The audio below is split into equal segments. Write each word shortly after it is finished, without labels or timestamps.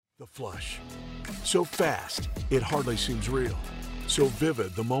The flush. So fast, it hardly seems real. So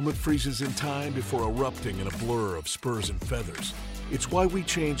vivid, the moment freezes in time before erupting in a blur of spurs and feathers. It's why we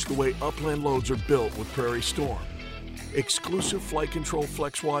changed the way upland loads are built with Prairie Storm. Exclusive flight control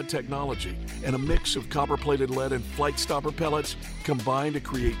FlexWad technology and a mix of copper-plated lead and flight stopper pellets combine to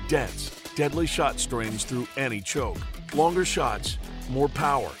create dense, deadly shot streams through any choke. Longer shots, more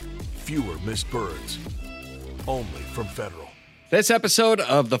power, fewer missed birds. Only from Federal. This episode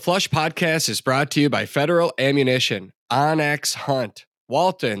of the Flush Podcast is brought to you by Federal Ammunition, Onyx Hunt,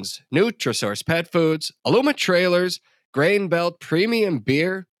 Walton's, Nutrisource Pet Foods, Aluma Trailers, Grain Belt Premium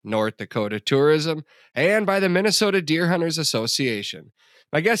Beer, North Dakota Tourism, and by the Minnesota Deer Hunters Association.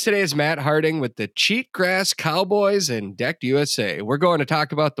 My guest today is Matt Harding with the Cheatgrass Cowboys and Decked USA. We're going to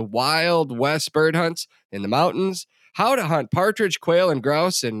talk about the Wild West bird hunts in the mountains, how to hunt partridge, quail, and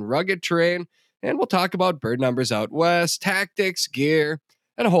grouse in rugged terrain, and we'll talk about bird numbers out west, tactics, gear,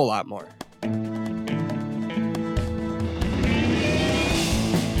 and a whole lot more.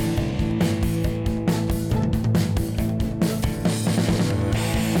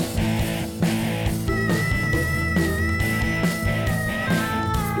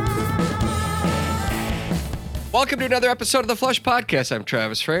 Welcome to another episode of the Flush Podcast. I'm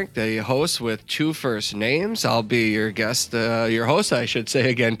Travis Frank, the host with two first names. I'll be your guest, your host, I should say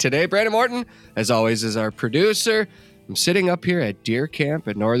again today. Brandon Morton, as always, is our producer. I'm sitting up here at deer camp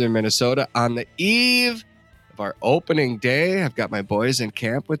in northern Minnesota on the eve of our opening day. I've got my boys in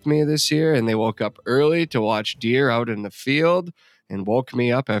camp with me this year, and they woke up early to watch deer out in the field and woke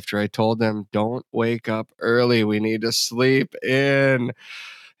me up after I told them, don't wake up early. We need to sleep in.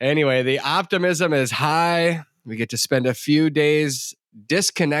 Anyway, the optimism is high. We get to spend a few days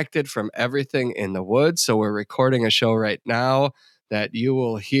disconnected from everything in the woods. So we're recording a show right now that you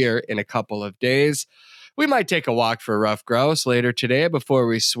will hear in a couple of days. We might take a walk for rough grouse later today before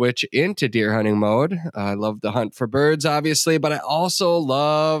we switch into deer hunting mode. I love the hunt for birds, obviously, but I also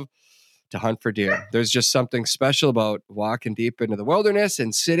love to hunt for deer. There's just something special about walking deep into the wilderness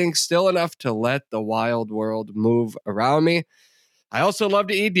and sitting still enough to let the wild world move around me. I also love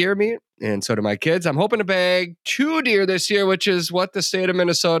to eat deer meat, and so do my kids. I'm hoping to bag 2 deer this year, which is what the state of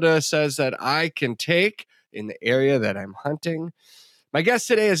Minnesota says that I can take in the area that I'm hunting. My guest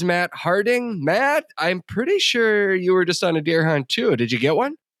today is Matt Harding. Matt, I'm pretty sure you were just on a deer hunt too. Did you get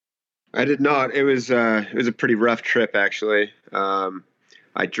one? I did not. It was a pretty rough trip, actually.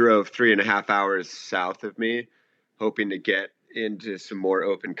 I drove 3.5 hours south of me, hoping to get into some more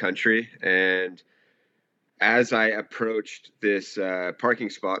open country, and as I approached this parking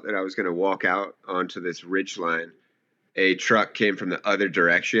spot that I was going to walk out onto this ridge line, a truck came from the other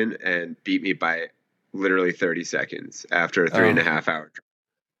direction and beat me by literally 30 seconds after a 3.5 hour drive.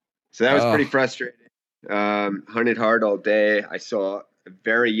 So that was pretty frustrating. Hunted hard all day. I saw a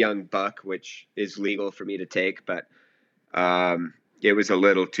very young buck, which is legal for me to take, but it was a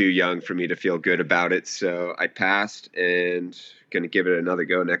little too young for me to feel good about it. So I passed and going to give it another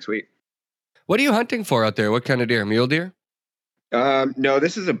go next week. What are you hunting for out there? What kind of deer? Mule deer? No,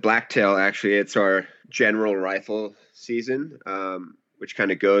 this is a blacktail, actually. It's our general rifle season, which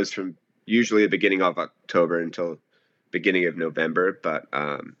kind of goes from usually the beginning of October until beginning of November, but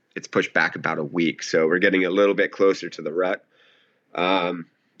it's pushed back about a week. So we're getting a little bit closer to the rut. And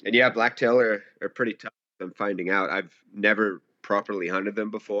yeah, blacktail are pretty tough. I'm finding out. I've never properly hunted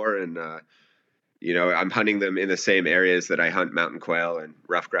them before, and I'm hunting them in the same areas that I hunt mountain quail and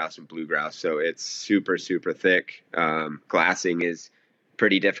rough grouse and blue grouse. So it's super, super thick. Glassing is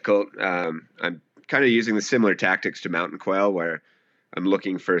pretty difficult. I'm kind of using the similar tactics to mountain quail, where I'm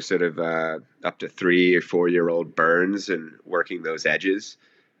looking for sort of up to 3 or 4 year old burns and working those edges.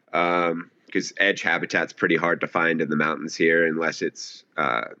 Because edge habitat's pretty hard to find in the mountains here, unless it's,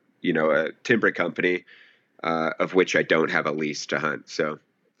 a timber company, of which I don't have a lease to hunt. So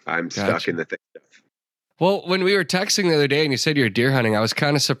I'm stuck in the thick stuff. Well, when we were texting the other day and you said you're deer hunting, I was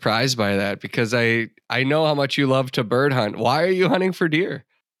kind of surprised by that because I know how much you love to bird hunt. Why are you hunting for deer?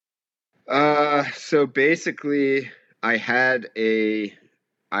 So basically I had a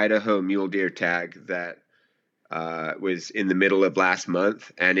Idaho mule deer tag that was in the middle of last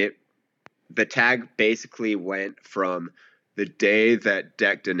month, and the tag basically went from the day that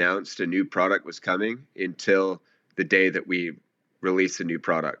Decked announced a new product was coming until the day that we released a new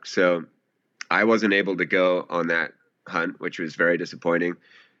product. So I wasn't able to go on that hunt, which was very disappointing.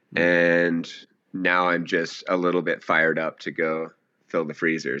 And now I'm just a little bit fired up to go fill the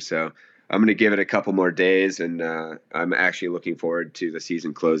freezer. So I'm going to give it a couple more days, and I'm actually looking forward to the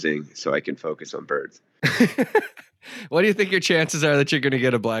season closing so I can focus on birds. What do you think your chances are that you're going to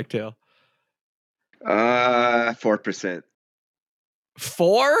get a blacktail? 4%.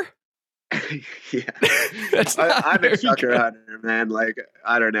 4? Yeah, That's not I'm a very sucker good. hunter, man. Like,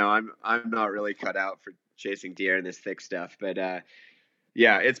 I don't know, I'm not really cut out for chasing deer and this thick stuff, but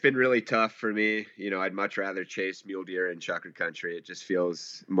yeah, it's been really tough for me. I'd much rather chase mule deer in chukar country. It just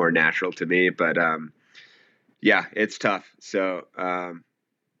feels more natural to me. But yeah, it's tough. So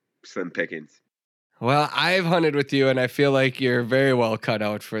slim pickings. Well, I've hunted with you, and I feel like you're very well cut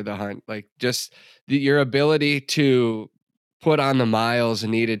out for the hunt. Like, just your ability to put on the miles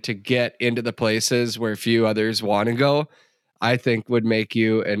needed to get into the places where few others want to go, I think would make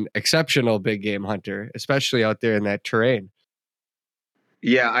you an exceptional big game hunter, especially out there in that terrain.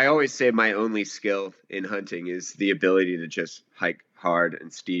 Yeah, I always say my only skill in hunting is the ability to just hike hard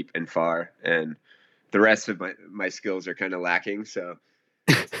and steep and far, and the rest of my skills are kind of lacking. So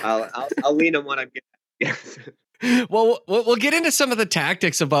I'll lean on what I'm good at. Yes. Well, we'll get into some of the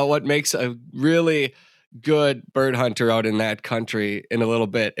tactics about what makes a really good bird hunter out in that country in a little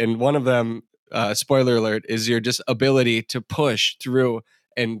bit. And one of them, spoiler alert, is your just ability to push through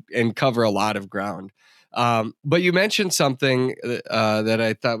and cover a lot of ground. But you mentioned something that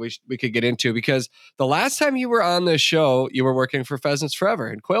I thought we could get into, because the last time you were on this show, you were working for Pheasants Forever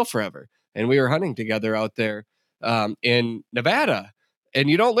and Quail Forever, and we were hunting together out there in Nevada. And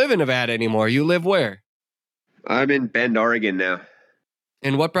you don't live in Nevada anymore. You live where? I'm in Bend, Oregon now.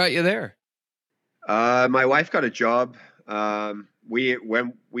 And what brought you there? My wife got a job.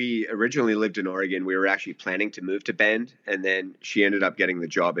 When we originally lived in Oregon, we were actually planning to move to Bend, and then she ended up getting the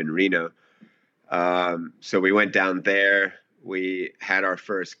job in Reno. So we went down there. We had our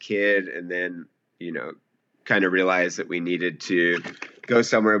first kid, and then kind of realized that we needed to go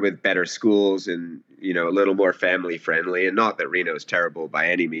somewhere with better schools and a little more family friendly. And not that Reno's terrible by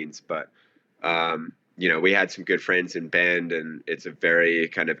any means, but we had some good friends in Bend, and it's a very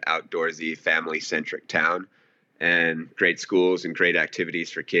kind of outdoorsy, family-centric town, and great schools and great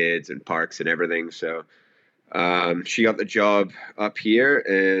activities for kids and parks and everything. So she got the job up here,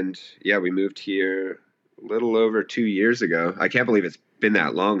 and yeah, we moved here a little over 2 years ago. I can't believe it's been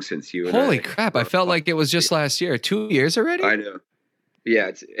that long since you and Holy I. crap! I felt like it was just last year. 2 years already? I know.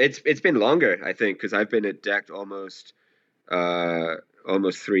 Yeah, it's been longer, I think, because I've been at Decked almost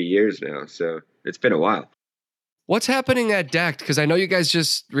 3 years now. So it's been a while. What's happening at Decked? Because I know you guys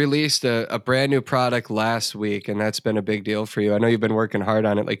just released a brand new product last week, and that's been a big deal for you. I know you've been working hard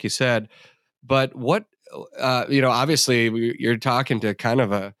on it, like you said. But what, obviously you're talking to kind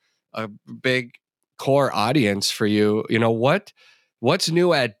of a big core audience for you. What's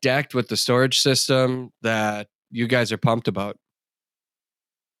new at Decked with the storage system that you guys are pumped about?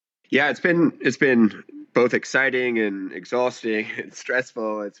 Yeah, it's been both exciting and exhausting and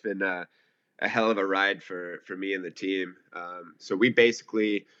stressful. It's been a hell of a ride for me and the team. So we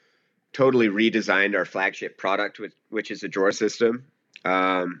basically totally redesigned our flagship product, which is a drawer system.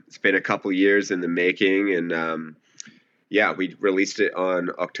 It's been a couple years in the making, and yeah, we released it on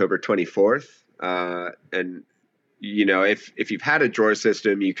October 24th. And if you've had a drawer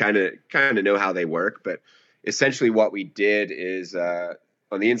system, you kind of know how they work. But essentially, what we did is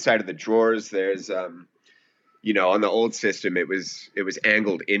on the inside of the drawers, there's on the old system, it was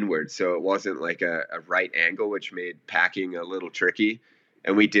angled inward, so it wasn't like a right angle, which made packing a little tricky.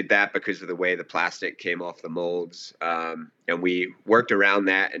 And we did that because of the way the plastic came off the molds, and we worked around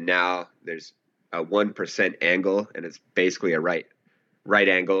that. And now there's a 1% angle, and it's basically a right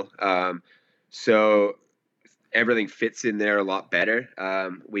angle. So everything fits in there a lot better.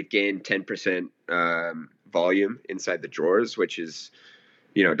 We've gained 10% volume inside the drawers, which is,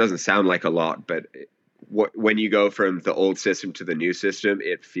 it doesn't sound like a lot, but when you go from the old system to the new system,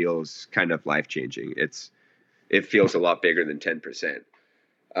 it feels kind of life-changing. It feels a lot bigger than 10%.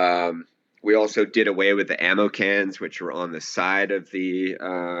 We also did away with the ammo cans, which were on the side of the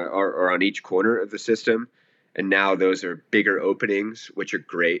or on each corner of the system, and now those are bigger openings, which are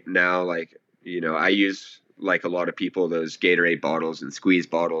great. Now, like I use, like a lot of people, those Gatorade bottles and squeeze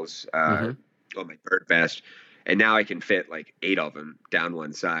bottles on my bird vest, and now I can fit like 8 of them down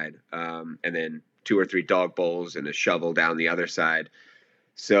one side, and then 2 or 3 dog bowls and a shovel down the other side.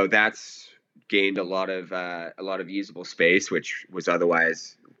 So that's gained a lot of usable space, which was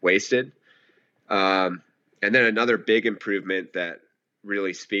otherwise wasted. And then another big improvement that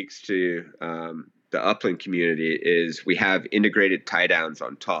really speaks to the upland community is we have integrated tie downs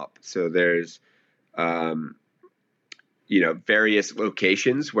on top. So there's various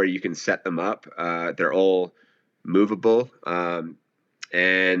locations where you can set them up. They're all movable,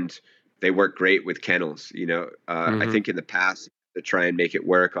 and they work great with kennels. I think in the past, to try and make it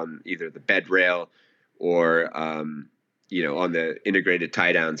work on either the bed rail or on the integrated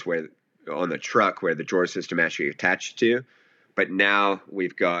tie downs where on the truck where the drawer system actually attached to. but now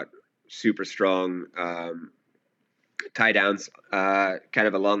we've got super strong tie downs kind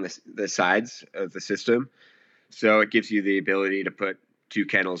of along the sides of the system. So it gives you the ability to put two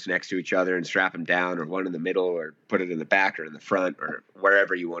kennels next to each other and strap them down, or one in the middle, or put it in the back or in the front, or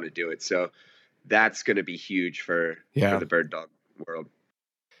wherever you want to do it. So that's going to be huge for the bird dog world.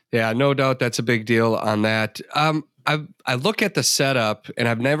 Yeah, no doubt that's a big deal on that. I look at the setup, and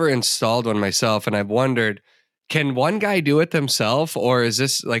I've never installed one myself, and I've wondered, can one guy do it themselves, or is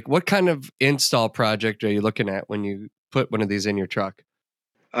this like, what kind of install project are you looking at when you put one of these in your truck?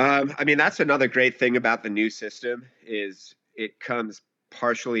 I mean, that's another great thing about the new system is it comes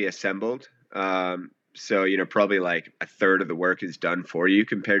partially assembled. So, probably like a third of the work is done for you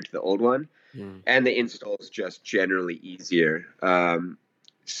compared to the old one. And the install is just generally easier.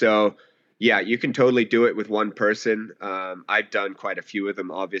 So, yeah, you can totally do it with one person. I've done quite a few of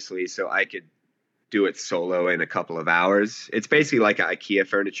them, obviously, so I could do it solo in a couple of hours. It's basically like IKEA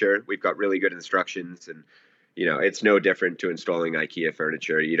furniture. We've got really good instructions, and it's no different to installing IKEA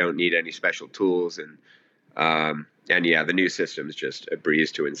furniture. You don't need any special tools, and yeah, the new system is just a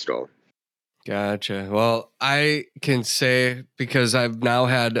breeze to install. Gotcha. Well, I can say, because I've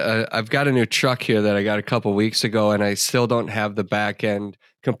got a new truck here that I got a couple weeks ago, and I still don't have the back end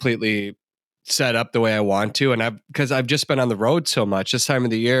completely set up the way I want to. And because I've just been on the road so much this time of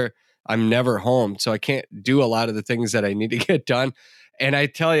the year, I'm never home. So I can't do a lot of the things that I need to get done. And I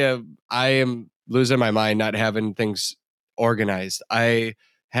tell you, I am losing my mind not having things organized. I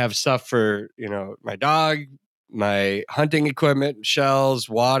have stuff for, my dog, my hunting equipment, shells,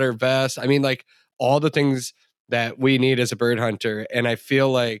 water, vest. I mean, like all the things that we need as a bird hunter. And I feel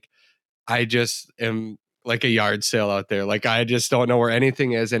like I just am like a yard sale out there. Like I just don't know where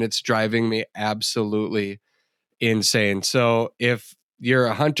anything is, and it's driving me absolutely insane. So if you're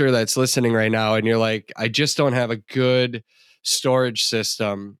a hunter that's listening right now and you're like, I just don't have a good storage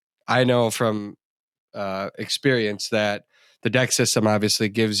system, I know from experience that the deck system obviously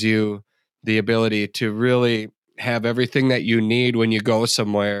gives you the ability to really have everything that you need when you go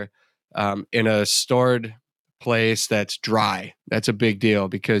somewhere in a stored place that's dry. That's a big deal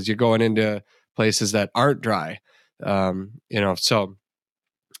because you're going into places that aren't dry. So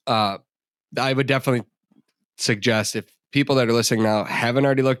I would definitely suggest, if people that are listening now haven't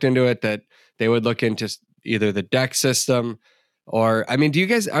already looked into it, that they would look into either the deck system or, I mean,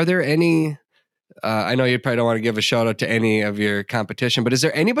 are there any, I know you probably don't want to give a shout out to any of your competition, but is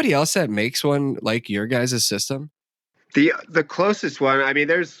there anybody else that makes one like your guys' system? The closest one, I mean,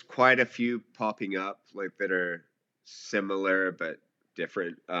 there's quite a few popping up like that are similar but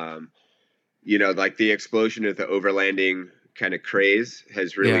different. Like the explosion of the overlanding kind of craze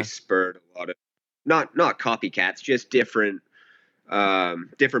has really spurred a lot of not copycats, just different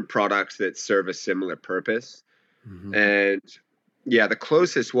products that serve a similar purpose. Mm-hmm. And yeah, the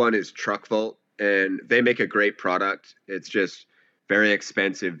closest one is Truck Vault, and they make a great product. It's just very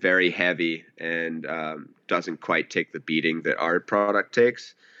expensive, very heavy, and doesn't quite take the beating that our product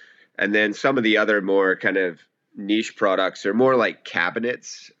takes. And then some of the other more kind of niche products are more like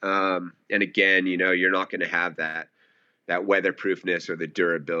cabinets. And again, you're not going to have that weatherproofness or the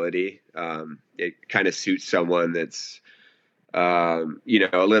durability. It kind of suits someone that's, a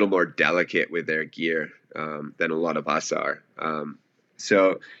little more delicate with their gear than a lot of us are.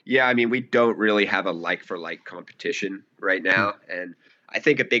 So, yeah, I mean, we don't really have a like for like competition right now. And I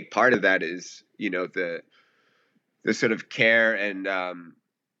think a big part of that is, the sort of care and,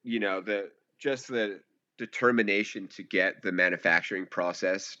 the determination to get the manufacturing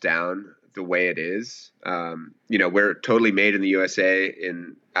process down the way it is. We're totally made in the USA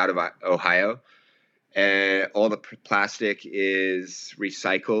out of Ohio, and all the plastic is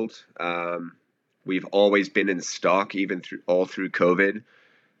recycled. We've always been in stock, even through COVID.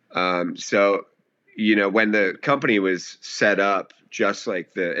 So, when the company was set up, just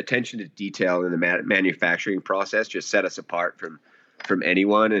like the attention to detail in the manufacturing process just set us apart from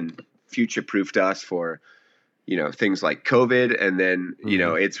anyone and future-proofed us for, things like COVID. And then,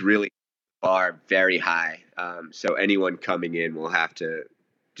 it's really bar very high. So anyone coming in will have to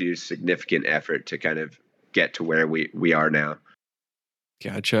do significant effort to kind of get to where we are now.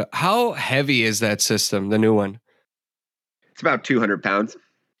 Gotcha. How heavy is that system, the new one? It's about 200 pounds.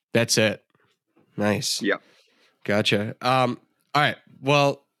 That's it. Nice. Yeah. Gotcha. All right.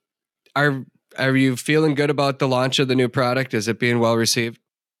 Well, are you feeling good about the launch of the new product? Is it being well received?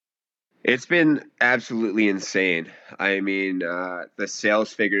 It's been absolutely insane. I mean, the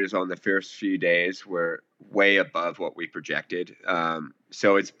sales figures on the first few days were way above what we projected.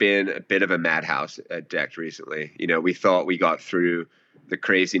 So it's been a bit of a madhouse at Decked recently. We thought we got through the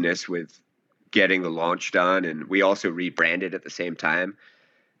craziness with getting the launch done, and we also rebranded at the same time.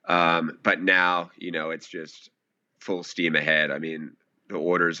 But now, it's just full steam ahead. I mean, the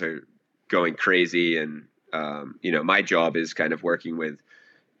orders are going crazy, and my job is kind of working with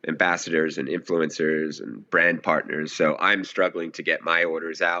ambassadors and influencers and brand partners. So I'm struggling to get my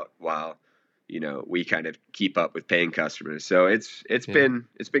orders out while we kind of keep up with paying customers. So it's been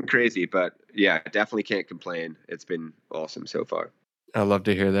crazy, but yeah, definitely can't complain. It's been awesome so far. I love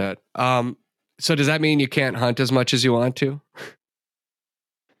to hear that. So does that mean you can't hunt as much as you want to?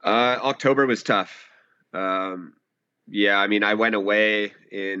 October was tough. Yeah, I mean, I went away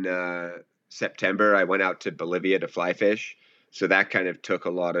in September. I went out to Bolivia to fly fish. So that kind of took a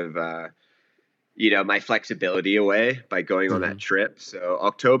lot of, my flexibility away by going on that trip. So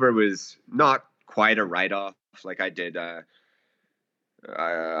October was not quite a write-off. Like I did, I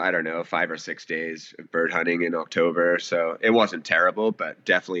don't know, 5 or 6 days of bird hunting in October. So it wasn't terrible, but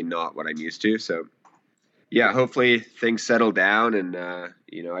definitely not what I'm used to. So yeah, hopefully things settle down and,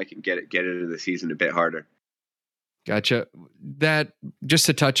 I can get into the season a bit harder. Gotcha. That, just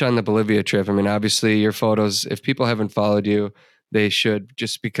to touch on the Bolivia trip, I mean, obviously your photos, if people haven't followed you, they should,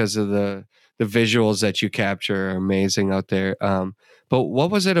 just because of the visuals that you capture are amazing out there. But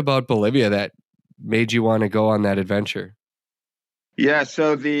what was it about Bolivia that made you want to go on that adventure? Yeah,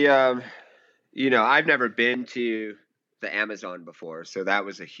 so I've never been to the Amazon before, so that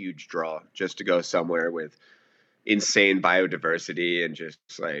was a huge draw, just to go somewhere with insane biodiversity and just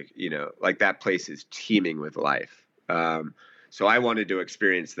like that place is teeming with life. So I wanted to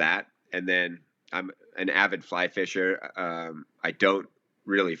experience that. And then I'm an avid fly fisher. I don't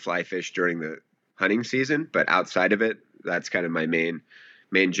really fly fish during the hunting season, but outside of it, that's kind of my main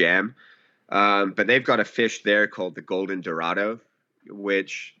jam. But they've got a fish there called the golden dorado,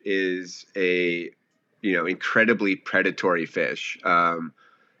 which is a incredibly predatory fish. And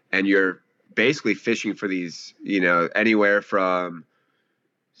you're basically fishing for these, anywhere from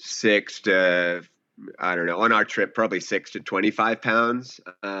 6 to, I don't know, on our trip, probably 6 to 25 pounds.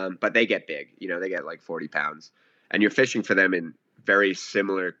 But they get big, they get like 40 pounds, and you're fishing for them in very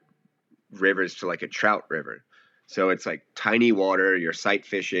similar rivers to like a trout river. So it's like tiny water, you're sight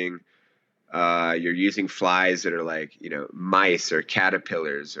fishing. You're using flies that are like, mice or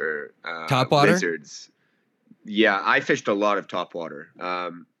caterpillars or Topwater? lizards. Yeah, I fished a lot of topwater.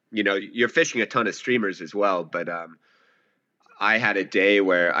 You're fishing a ton of streamers as well, but I had a day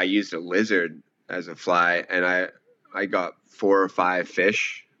where I used a lizard as a fly, and I got 4 or 5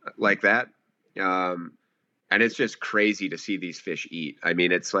 fish like that. And it's just crazy to see these fish eat. I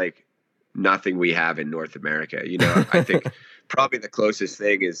mean, it's like nothing we have in North America. I think probably the closest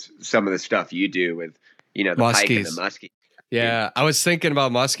thing is some of the stuff you do with, the pike and the muskie. Yeah, I was thinking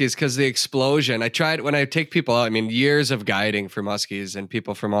about muskies because the explosion. I tried when I take people out. I mean, years of guiding for muskies, and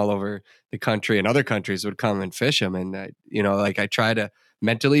people from all over the country and other countries would come and fish them. And I try to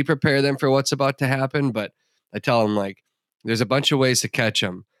mentally prepare them for what's about to happen. But I tell them, like, there's a bunch of ways to catch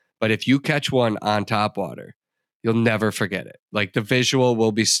them, but if you catch one on top water, you'll never forget it. Like, the visual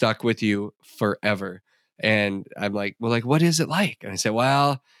will be stuck with you forever. And I'm like, well, like, what is it like? And I say,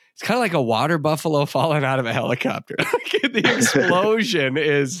 well, it's kind of like a water buffalo falling out of a helicopter. The explosion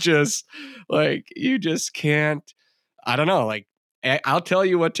is just like, you just can't, I don't know. Like, I'll tell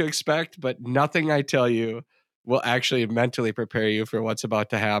you what to expect, but nothing I tell you will actually mentally prepare you for what's about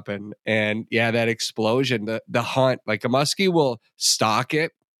to happen. And yeah, that explosion, the hunt, like a muskie will stalk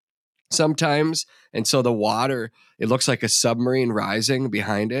it sometimes, and so the water, it looks like a submarine rising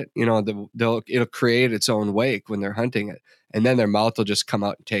behind it. It'll create its own wake when they're hunting it, and then their mouth will just come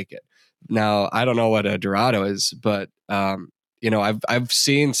out and take it. Now, I don't know what a dorado is, but I've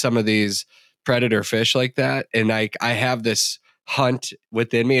seen some of these predator fish like that, and I have this hunt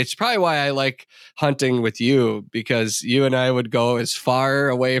within me. It's probably why I like hunting with you, because you and I would go as far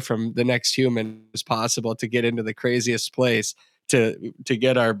away from the next human as possible to get into the craziest place to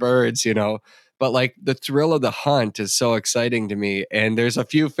get our birds, but like the thrill of the hunt is so exciting to me. And there's a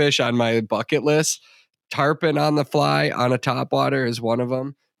few fish on my bucket list. Tarpon on the fly on a topwater is one of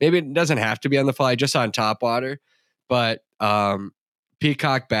them. Maybe it doesn't have to be on the fly, just on topwater, but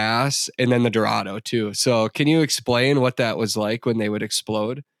peacock bass, and then the dorado too. So can you explain what that was like when they would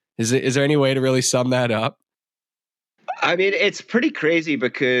explode? Is there any way to really sum that up? I mean, it's pretty crazy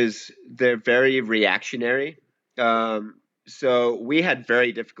because they're very reactionary. So we had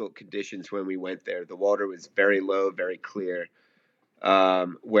very difficult conditions when we went there. The water was very low, very clear.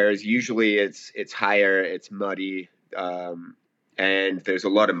 Whereas usually it's higher, it's muddy, and there's a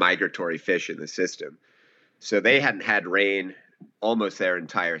lot of migratory fish in the system. So they hadn't had rain almost their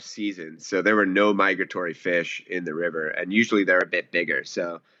entire season. So there were no migratory fish in the river, and usually they're a bit bigger.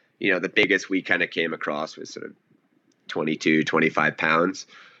 So, the biggest we kind of came across was sort of 22, 25 pounds.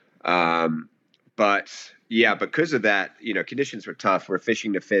 But yeah, because of that, conditions were tough. We're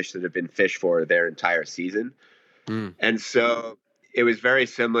fishing to fish that have been fished for their entire season. And so it was very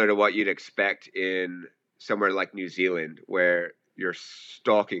similar to what you'd expect in somewhere like New Zealand, where you're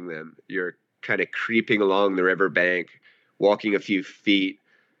stalking them. You're kind of creeping along the riverbank, walking a few feet,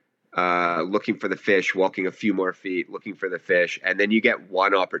 looking for the fish, walking a few more feet, looking for the fish. And then you get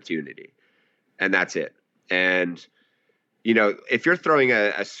one opportunity, and that's it. And, if you're throwing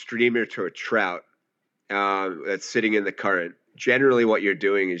a streamer to a trout that's sitting in the current, generally what you're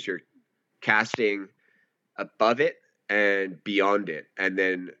doing is you're casting above it and beyond it. And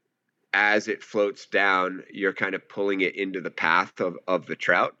then as it floats down, you're kind of pulling it into the path of the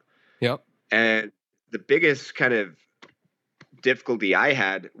trout. Yep. And the biggest kind of difficulty I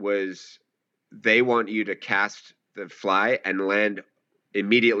had was they want you to cast the fly and land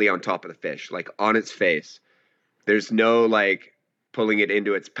immediately on top of the fish, like on its face. There's no like pulling it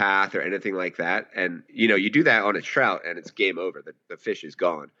into its path or anything like that. And, you do that on a trout and it's game over. The fish is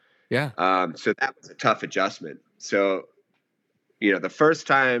gone. Yeah. So that was a tough adjustment. So, the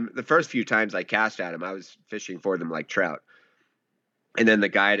first few times I cast at them, I was fishing for them like trout. And then the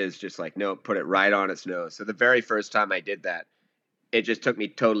guide is just like, no, put it right on its nose. So the very first time I did that, it just took me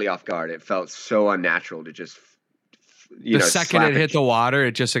totally off guard. It felt so unnatural to just, the second it hit the water,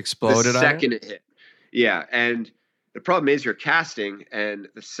 it just exploded. The second it hit. Yeah. And the problem is you're casting, and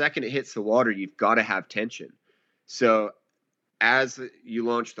the second it hits the water, you've got to have tension. So as you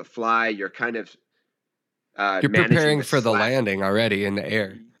launch the fly, you're kind of you're preparing for the landing already in the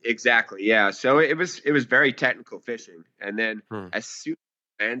air. Exactly. Yeah. So it was very technical fishing. And then as soon as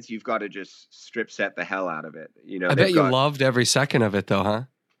it lands, you've got to just strip set the hell out of it. I bet you loved every second of it though, huh?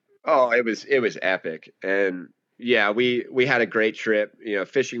 Oh, it was epic. And yeah, we had a great trip.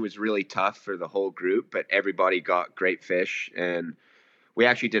 Fishing was really tough for the whole group, but everybody got great fish. And we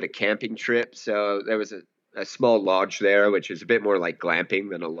actually did a camping trip. So there was a small lodge there, which is a bit more like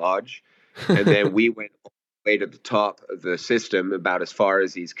glamping than a lodge. And then we went all the way to the top of the system, about as far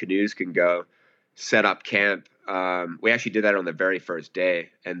as these canoes can go, set up camp. We actually did that on the very first day.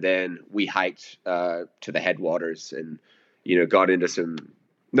 And then we hiked to the headwaters and, got into some,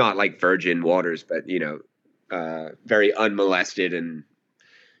 not like virgin waters, but, very unmolested and,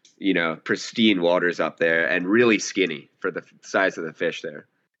 pristine waters up there, and really skinny for the size of the fish there.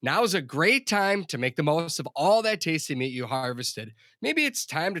 Now is a great time to make the most of all that tasty meat you harvested. Maybe it's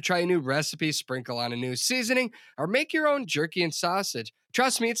time to try a new recipe, sprinkle on a new seasoning, or make your own jerky and sausage.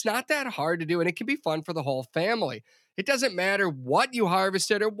 Trust me, it's not that hard to do, and it can be fun for the whole family. It doesn't matter what you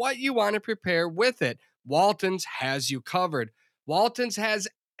harvested or what you want to prepare with it. Walton's has you covered. Walton's has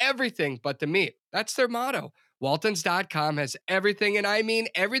everything but the meat. That's their motto. Waltons.com has everything, and I mean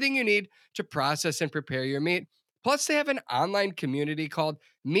everything you need to process and prepare your meat. Plus, they have an online community called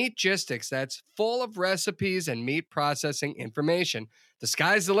Meatgistics that's full of recipes and meat processing information. The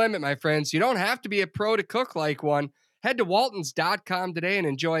sky's the limit, my friends. You don't have to be a pro to cook like one. Head to Waltons.com today and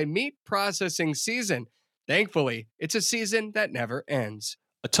enjoy meat processing season. Thankfully, it's a season that never ends.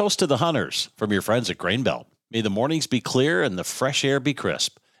 A toast to the hunters from your friends at Grainbelt. May the mornings be clear and the fresh air be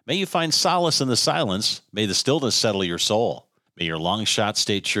crisp. May you find solace in the silence. May the stillness settle your soul. May your long shots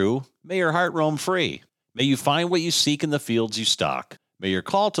stay true. May your heart roam free. May you find what you seek in the fields you stalk. May your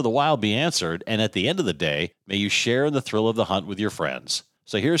call to the wild be answered, and at the end of the day, may you share in the thrill of the hunt with your friends.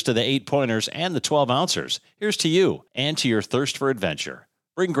 So here's to the 8-pointers and the 12-ouncers. Here's to you and to your thirst for adventure.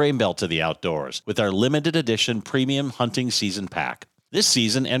 Bring Grainbelt to the outdoors with our limited edition premium hunting season pack. This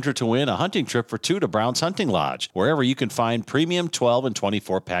season, enter to win a hunting trip for 2 to Brown's Hunting Lodge, wherever you can find premium 12 and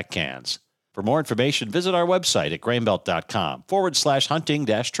 24-pack cans. For more information, visit our website at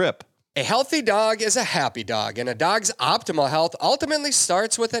grainbelt.com/hunting-trip. A healthy dog is a happy dog, and a dog's optimal health ultimately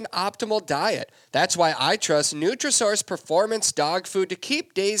starts with an optimal diet. That's why I trust Nutrisource Performance Dog Food to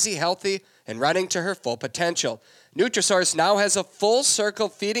keep Daisy healthy and running to her full potential. Nutrisource now has a full circle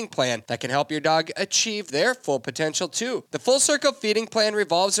feeding plan that can help your dog achieve their full potential too. The full circle feeding plan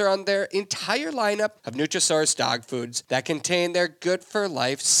revolves around their entire lineup of Nutrisource dog foods that contain their Good for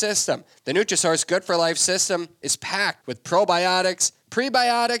Life system. The Nutrisource Good for Life system is packed with probiotics,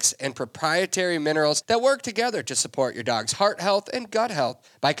 prebiotics, and proprietary minerals that work together to support your dog's heart health and gut health.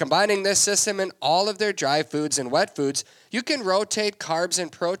 By combining this system in all of their dry foods and wet foods, you can rotate carbs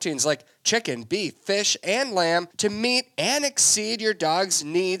and proteins like chicken, beef, fish, and lamb to meet and exceed your dog's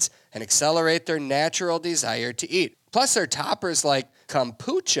needs and accelerate their natural desire to eat. Plus, their toppers like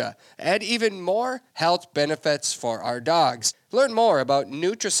kombucha add even more health benefits for our dogs. Learn more about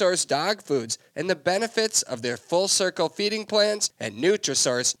Nutrisource dog foods and the benefits of their full circle feeding plans at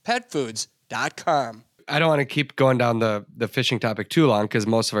NutrisourcePetFoods.com. I don't want to keep going down the fishing topic too long because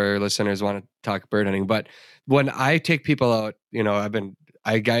most of our listeners want to talk bird hunting. But when I take people out,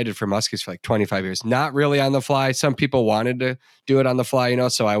 I guided for muskies for like 25 years, not really on the fly. Some people wanted to do it on the fly,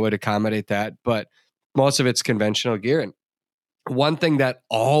 so I would accommodate that. But most of it's conventional gear. And one thing that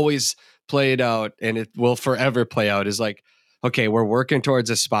always played out, and it will forever play out, is like, okay, we're working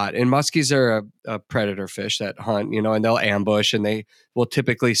towards a spot. And muskies are a predator fish that hunt, and they'll ambush, and they will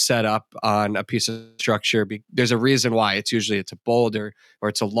typically set up on a piece of structure. There's a reason why. It's usually a boulder or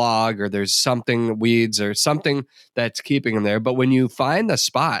it's a log or there's something, weeds or something that's keeping them there. But when you find the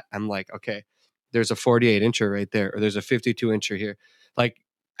spot, I'm like, okay, there's a 48 incher right there, or there's a 52 incher here. Like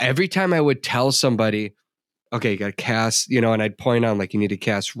every time I would tell somebody, okay, you got to cast, and I'd point out like, you need to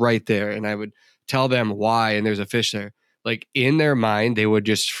cast right there. And I would tell them why, and there's a fish there. Like in their mind, they would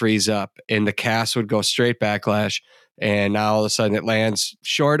just freeze up and the cast would go straight backlash. And now all of a sudden it lands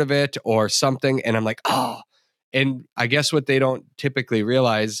short of it or something. And I'm like, oh, and I guess what they don't typically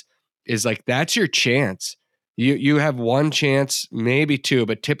realize is like, that's your chance. You have one chance, maybe two,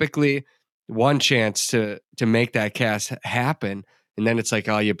 but typically one chance to make that cast happen. And then it's like,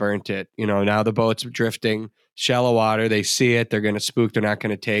 oh, you burnt it. Now the boat's drifting, shallow water. They see it. They're going to spook. They're not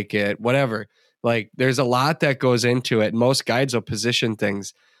going to take it, whatever. Like there's a lot that goes into it. Most guides will position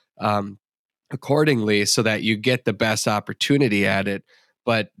things accordingly so that you get the best opportunity at it.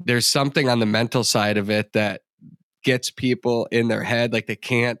 But there's something on the mental side of it that gets people in their head. Like they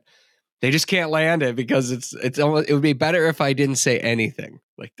just can't land it because it's almost, it would be better if I didn't say anything.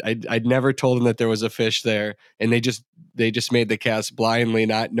 Like I'd never told them that there was a fish there, and they just made the cast blindly,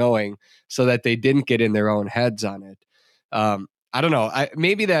 not knowing, so that they didn't get in their own heads on it. I don't know.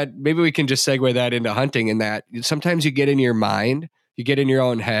 Maybe we can just segue that into hunting, in that sometimes you get in your mind, you get in your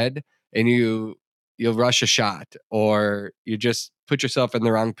own head, and you'll rush a shot, or you just put yourself in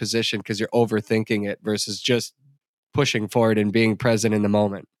the wrong position because you're overthinking it versus just pushing forward and being present in the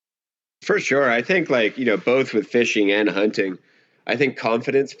moment. For sure. I think both with fishing and hunting, I think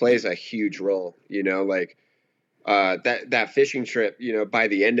confidence plays a huge role, that fishing trip, by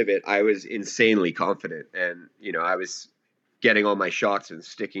the end of it, I was insanely confident, and, I was getting all my shots and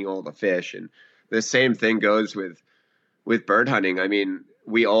sticking all the fish. And the same thing goes with bird hunting. I mean,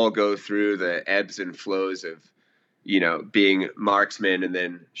 we all go through the ebbs and flows of, being marksmen and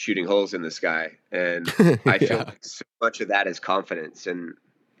then shooting holes in the sky. And I feel like so much of that is confidence. And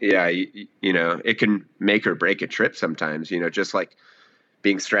yeah, it can make or break a trip sometimes, just like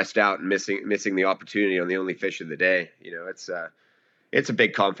being stressed out and missing the opportunity on the only fish of the day. It's a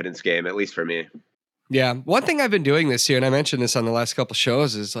big confidence game, at least for me. Yeah. One thing I've been doing this year, and I mentioned this on the last couple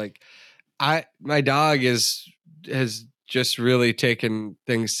shows, is like my dog has just really taken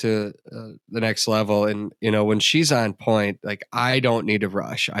things to the next level. And, when she's on point, like I don't need to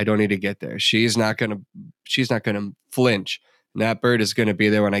rush. I don't need to get there. She's not going to flinch. And that bird is going to be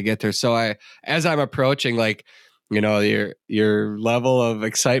there when I get there. So as I'm approaching, like, your level of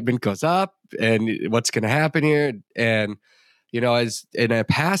excitement goes up, and what's going to happen here. And, as in a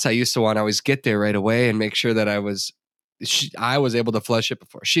past, I used to want to always get there right away and make sure that I was able to flush it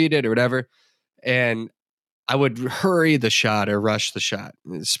before she did or whatever. And I would hurry the shot or rush the shot,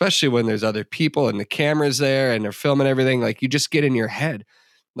 especially when there's other people and the camera's there and they're filming everything. Like you just get in your head.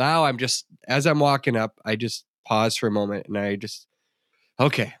 Now as I'm walking up, I just pause for a moment and I just,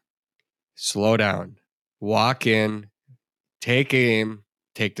 okay, slow down, walk in, take aim,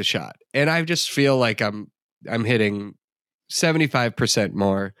 take the shot. And I just feel like I'm hitting 75%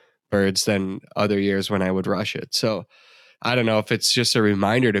 more birds than other years when I would rush it. So I don't know if it's just a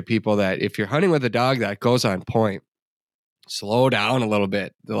reminder to people that if you're hunting with a dog that goes on point, slow down a little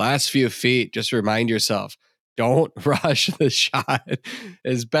bit. The last few feet, just remind yourself, don't rush the shot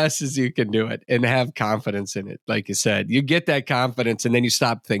as best as you can do it, and have confidence in it. Like you said, you get that confidence and then you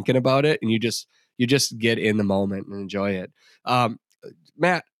stop thinking about it and you just get in the moment and enjoy it.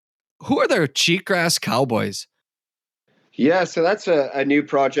 Matt, who are the Cheatgrass Cowboys? Yeah, so that's a new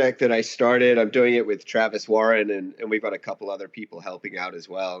project that I started. I'm doing it with Travis Warren, and we've got a couple other people helping out as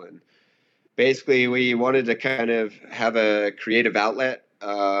well. And basically, we wanted to kind of have a creative outlet,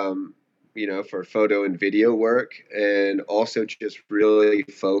 for photo and video work, and also just really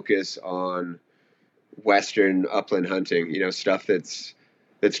focus on Western upland hunting, stuff that's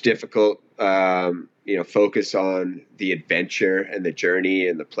difficult, focus on the adventure and the journey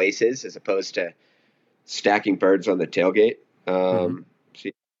and the places as opposed to stacking birds on the tailgate.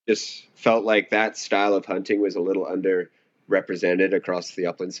 So just felt like that style of hunting was a little underrepresented across the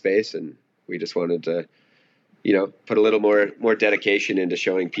upland space, and we just wanted to, put a little more dedication into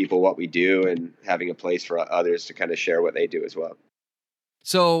showing people what we do and having a place for others to kind of share what they do as well.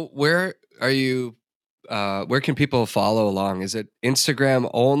 So where are you? Where can people follow along? Is it Instagram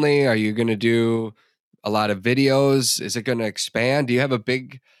only? Are you going to do a lot of videos? Is it going to expand? Do you have a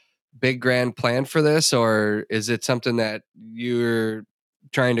big grand plan for this, or is it something that you're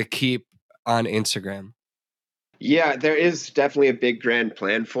trying to keep on Instagram? Yeah, there is definitely a big grand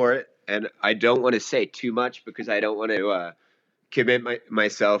plan for it. And I don't want to say too much because I don't want to commit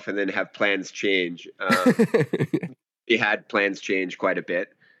myself and then have plans change. We had plans change quite a bit.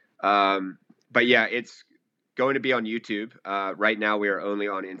 But yeah, it's going to be on YouTube. Right now, we are only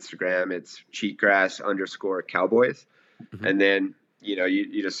on Instagram. It's Cheatgrass_Cowboys. Mhm. And then,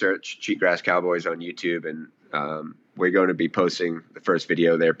 you just search Cheatgrass Cowboys on YouTube, and we're going to be posting the first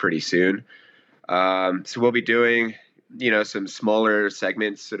video there pretty soon. So we'll be doing, some smaller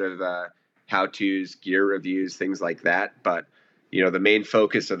segments, sort of how-tos, gear reviews, things like that. But, the main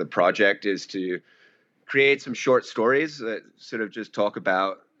focus of the project is to create some short stories that sort of just talk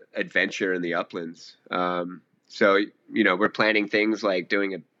about adventure in the uplands. So, we're planning things like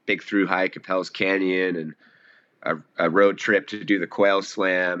doing a big through hike of Hell's Canyon and a road trip to do the Quail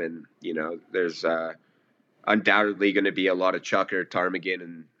Slam. And, there's undoubtedly going to be a lot of Chucker, ptarmigan,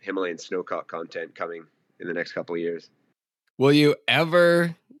 and Himalayan snowcock content coming in the next couple of years. Will you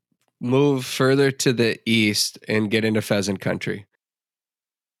ever move further to the east and get into pheasant country?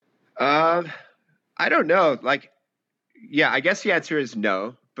 I don't know. Like, yeah, I guess the answer is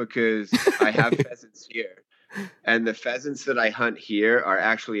no, because I have pheasants here. And the pheasants that I hunt here are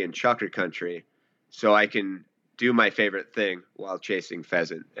actually in Chucker country. So I can do my favorite thing while chasing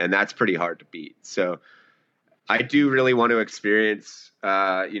pheasant. And that's pretty hard to beat. So I do really want to experience,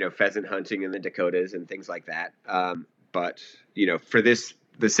 pheasant hunting in the Dakotas and things like that. But, for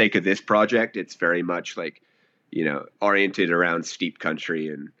the sake of this project, it's very much like, oriented around steep country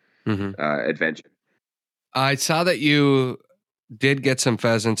and adventure. I saw that you did get some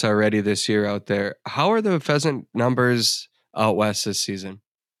pheasants already this year out there. How are the pheasant numbers out west this season?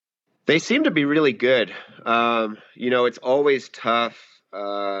 They seem to be really good. It's always tough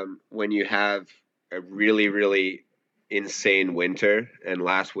when you have a really, really insane winter. And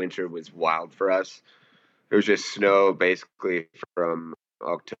last winter was wild for us. There was just snow basically from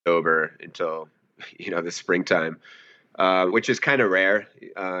October until, the springtime, which is kind of rare.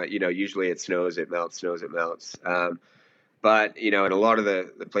 Usually it snows, it melts, snows, it melts. But, in a lot of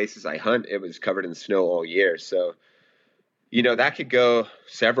the places I hunt, it was covered in snow all year. So, that could go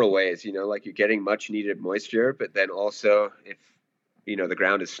several ways, like you're getting much needed moisture, but then also if, the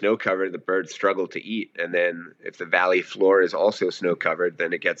ground is snow covered, the birds struggle to eat. And then if the valley floor is also snow covered,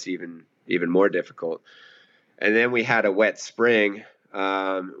 then it gets even more difficult. And then we had a wet spring.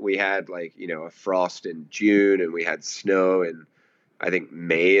 We had a frost in June, and we had snow in, I think,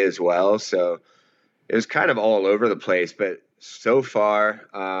 May as well. So it was kind of all over the place, but so far,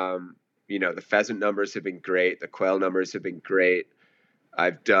 the pheasant numbers have been great. The quail numbers have been great.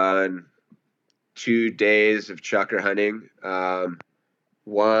 I've done 2 days of chucker hunting.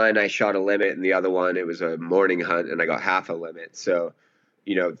 One, I shot a limit, and the other one, it was a morning hunt, and I got half a limit. So,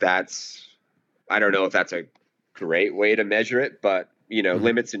 I don't know if that's a great way to measure it, but,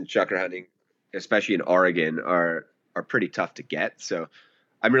 limits in chucker hunting, especially in Oregon, are pretty tough to get. So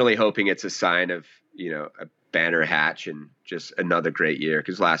I'm really hoping it's a sign of, a banner hatch and just another great year,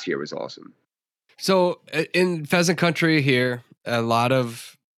 because last year was awesome. So in pheasant country here, a lot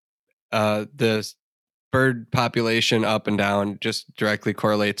of the bird population up and down just directly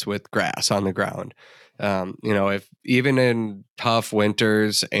correlates with grass on the ground. If even in tough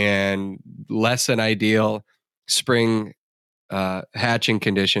winters and less than ideal spring hatching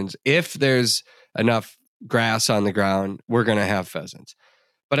conditions, if there's enough grass on the ground, we're going to have pheasants.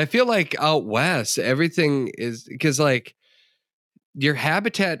 But I feel like out west, everything is because your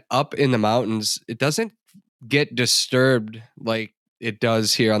habitat up in the mountains, it doesn't get disturbed like it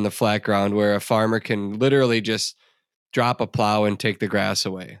does here on the flat ground, where a farmer can literally just drop a plow and take the grass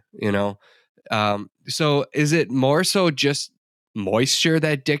away, so is it more so just moisture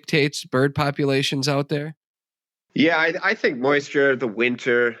that dictates bird populations out there? Yeah, I think moisture, the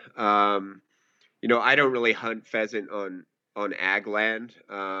winter. I don't really hunt pheasant on ag land,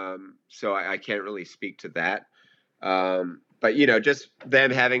 so I can't really speak to that. But just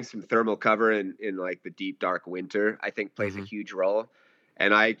them having some thermal cover in like the deep dark winter, I think plays a huge role.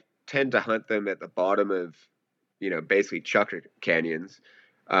 And I tend to hunt them at the bottom of, basically chucker canyons,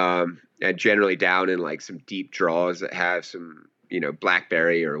 and generally down in like some deep draws that have some,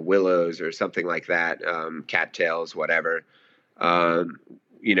 blackberry or willows or something like that, cattails, whatever. Um,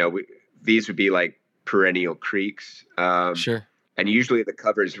 these would be like perennial creeks. Sure. And usually the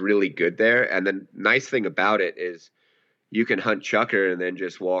cover is really good there. And the nice thing about it is you can hunt chukar and then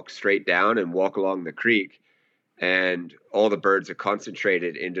just walk straight down and walk along the creek, and all the birds are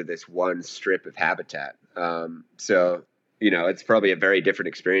concentrated into this one strip of habitat. So it's probably a very different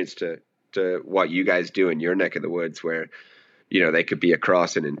experience to what you guys do in your neck of the woods, where they could be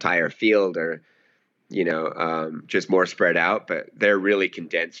across an entire field or just more spread out, but they're really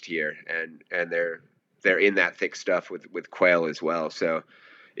condensed here, and they're in that thick stuff with quail as well. So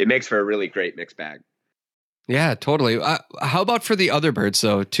it makes for a really great mixed bag. Yeah, totally. How about for the other birds,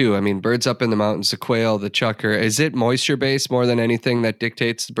 though, too? I mean, birds up in the mountains, the quail, the chukar, is it moisture-based more than anything that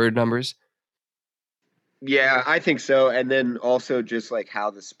dictates the bird numbers? Yeah, I think so. And then also just like how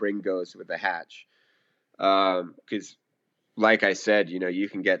the spring goes with the hatch. Because like I said, you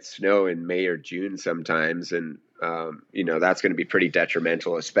can get snow in May or June sometimes. And, that's going to be pretty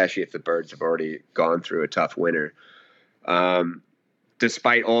detrimental, especially if the birds have already gone through a tough winter.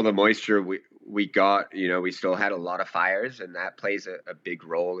 Despite all the moisture we got, we still had a lot of fires, and that plays a big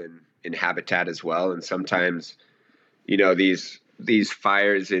role in habitat as well. And sometimes, these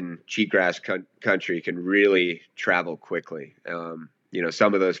fires in cheatgrass country can really travel quickly.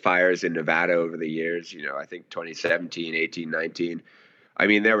 Some of those fires in Nevada over the years, I think 2017, 18, 19, I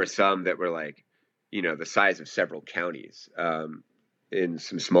mean, there were some that were like, the size of several counties in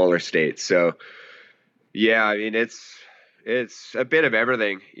some smaller states. So, yeah, I mean, it's a bit of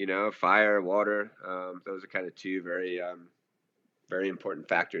everything, fire, water. Those are kind of two very, very important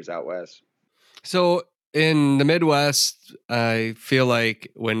factors out west. So in the Midwest, I feel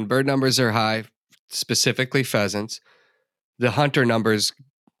like when bird numbers are high, specifically pheasants, the hunter numbers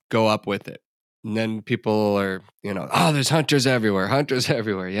go up with it. And then people are, oh, there's hunters everywhere, hunters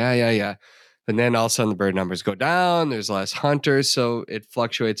everywhere. Yeah, yeah, yeah. And then all of a sudden the bird numbers go down. There's less hunters. So it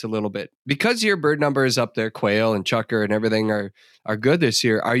fluctuates a little bit. Because your bird numbers up there, quail and chukar and everything are good this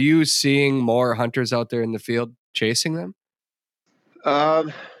year, are you seeing more hunters out there in the field chasing them?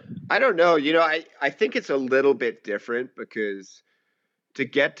 I don't know. I think it's a little bit different because to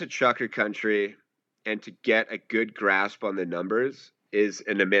get to chukar country and to get a good grasp on the numbers is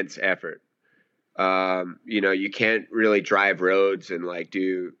an immense effort. You can't really drive roads and like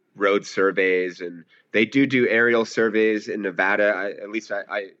do road surveys, and they do aerial surveys in Nevada. At least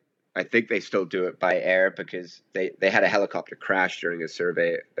I think they still do it by air because they had a helicopter crash during a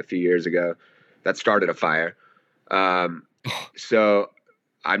survey a few years ago that started a fire. So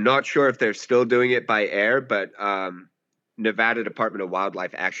I'm not sure if they're still doing it by air, but Nevada Department of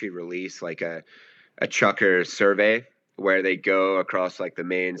Wildlife actually released like a chukar survey where they go across like the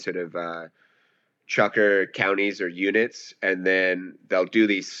main sort of chukar counties or units, and then they'll do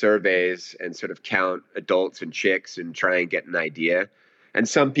these surveys and sort of count adults and chicks and try and get an idea. And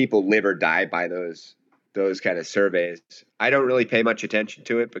some people live or die by those kind of surveys. I don't really pay much attention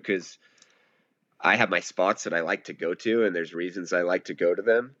to it because I have my spots that I like to go to, and there's reasons I like to go to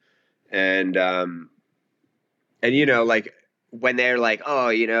them. And like when they're like, oh,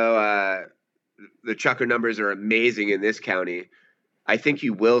 the chukar numbers are amazing in this county, I think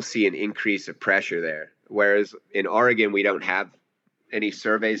you will see an increase of pressure there. Whereas in Oregon, we don't have any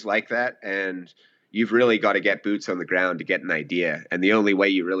surveys like that. And you've really got to get boots on the ground to get an idea. And the only way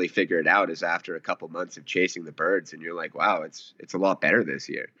you really figure it out is after a couple months of chasing the birds. And you're like, wow, it's a lot better this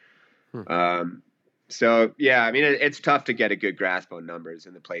year. So, yeah, I mean, it's tough to get a good grasp on numbers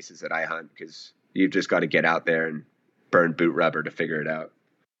in the places that I hunt because you've just got to get out there and burn boot rubber to figure it out.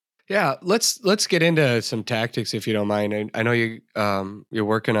 Yeah, let's get into some tactics if you don't mind. I know you're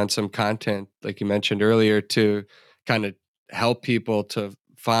working on some content like you mentioned earlier to kind of help people to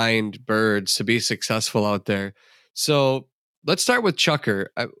find birds to be successful out there. So let's start with chukar.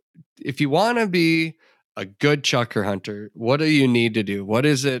 If you want to be a good chukar hunter, what do you need to do? What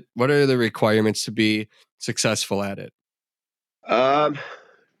is it? What are the requirements to be successful at it? The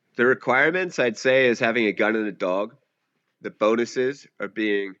requirements, I'd say, is having a gun and a dog. The bonuses are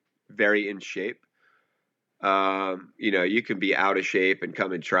being very in shape. You can be out of shape and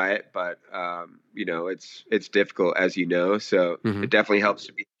come and try it, but it's difficult, as you know. So It definitely helps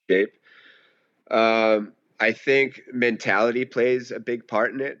to be in shape. I think mentality plays a big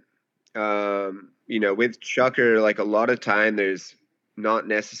part in it. With chukar, like a lot of time, there's not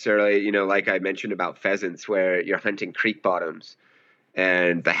necessarily, like I mentioned about pheasants, where you're hunting creek bottoms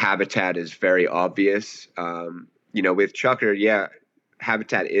and the habitat is very obvious. With chukar, yeah,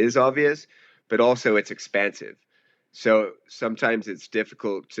 habitat is obvious, but also it's expansive. So sometimes it's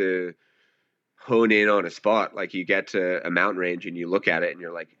difficult to hone in on a spot. Like you get to a mountain range and you look at it and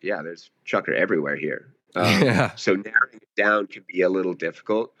you're like, yeah, there's chukar everywhere here. Yeah. So narrowing it down can be a little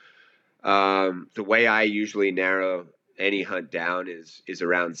difficult. The way I usually narrow any hunt down is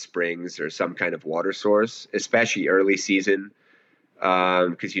around springs or some kind of water source, especially early season,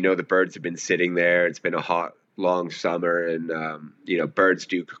 because the birds have been sitting there. It's been a hot, long summer, and birds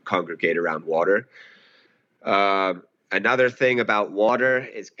do congregate around water. Another thing about water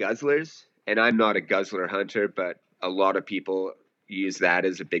is guzzlers, and I'm not a guzzler hunter, but a lot of people use that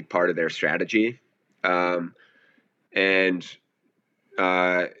as a big part of their strategy. And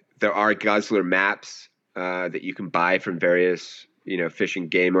there are guzzler maps that you can buy from various, fish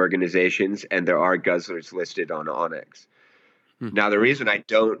and game organizations, and there are guzzlers listed on Onyx. Now, the reason I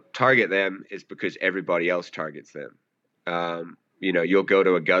don't target them is because everybody else targets them. You'll go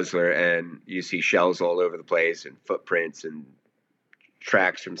to a guzzler and you see shells all over the place and footprints and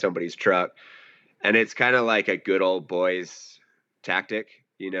tracks from somebody's truck. And it's kind of like a good old boys tactic,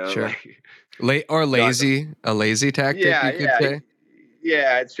 Sure. like A lazy tactic, you could say.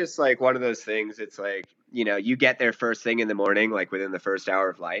 Yeah, it's just like one of those things. It's like, you get there first thing in the morning, like within the first hour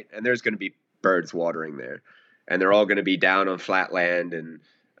of light, and there's going to be birds watering there. And they're all going to be down on flat land and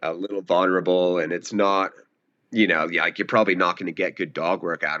a little vulnerable. And it's not, like you're probably not going to get good dog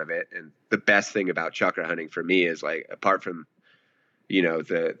work out of it. And the best thing about chukar hunting for me is like, apart from,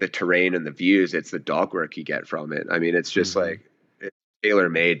 the terrain and the views, it's the dog work you get from it. I mean, it's just like it's tailor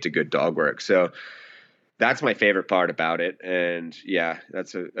made to good dog work. So that's my favorite part about it. And yeah,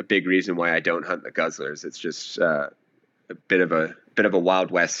 that's a big reason why I don't hunt the guzzlers. It's just a bit of a Wild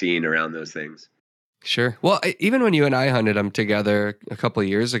West scene around those things. Sure. Well, even when you and I hunted them together a couple of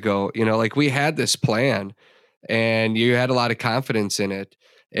years ago, like we had this plan and you had a lot of confidence in it.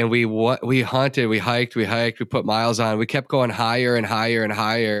 And we hunted, we hiked, we put miles on, we kept going higher and higher and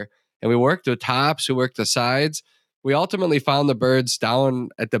higher. And we worked the tops, we worked the sides. We ultimately found the birds down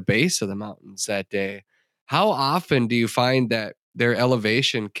at the base of the mountains that day. How often do you find that their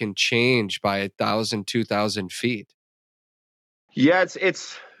elevation can change by 1,000, 2,000 feet? Yeah,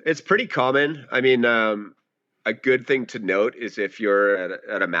 it's pretty common. I mean, a good thing to note is if you're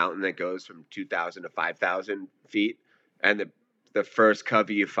at a mountain that goes from 2,000 to 5,000 feet, and the first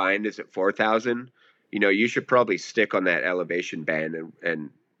covey you find is at 4,000, you should probably stick on that elevation band and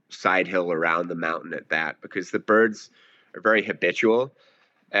side hill around the mountain at that, because the birds are very habitual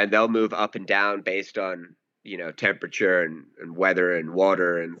and they'll move up and down based on, temperature and weather and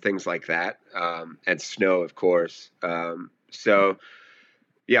water and things like that, and snow, of course. So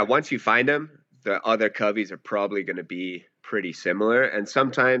yeah, once you find them, the other coveys are probably going to be pretty similar. And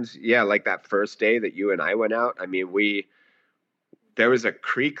sometimes, yeah, like that first day that you and I went out, I mean, there was a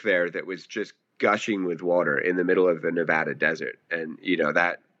creek there that was just gushing with water in the middle of the Nevada desert. And,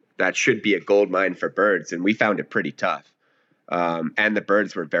 that should be a gold mine for birds. And we found it pretty tough. And the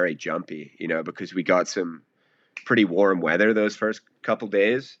birds were very jumpy, because we got some pretty warm weather those first couple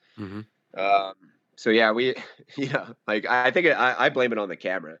days. Mm-hmm. So yeah, we, like I think I blame it on the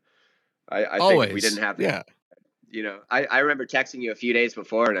camera. I Always. think we didn't have the, Yeah. I remember texting you a few days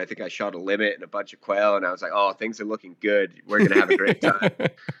before, and I think I shot a limit and a bunch of quail, and I was like, oh, things are looking good. We're going to have a great time.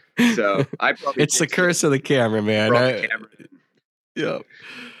 So I probably, it's the curse of the camera, man. Yeah.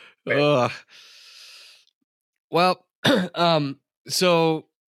 Well, so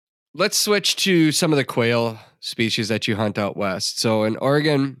let's switch to some of the quail species that you hunt out west. So in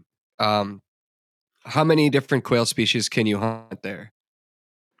Oregon, how many different quail species can you hunt there?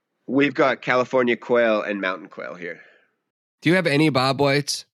 We've got California quail and mountain quail here. Do you have any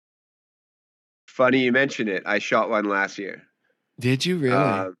bobwhites? Funny you mention it. I shot one last year. Did you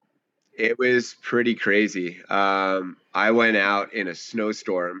really? It was pretty crazy. I went out in a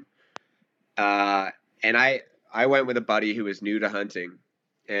snowstorm, and I went with a buddy who was new to hunting,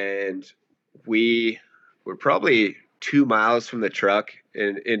 and we were probably 2 miles from the truck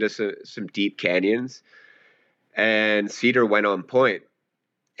into some deep canyons, and Cedar went on point,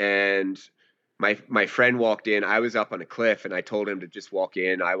 and my friend walked in. I was up on a cliff, and I told him to just walk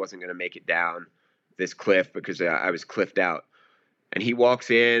in. I wasn't going to make it down this cliff because I was cliffed out. And he walks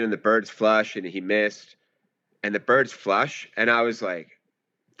in, and the birds flush, and he missed, and the birds flush, and I was like,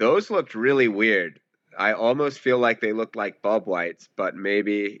 those looked really weird. I almost feel like they looked like bobwhites, but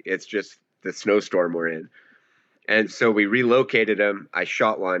maybe it's just the snowstorm we're in. And so we relocated them. I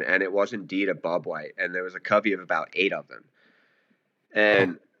shot one, and it was indeed a bobwhite, and there was a covey of about 8 of them.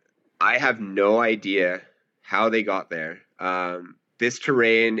 And I have no idea how they got there. This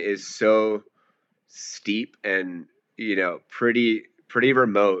terrain is so steep and, pretty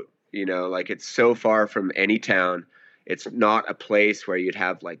remote, like it's so far from any town. It's not a place where you'd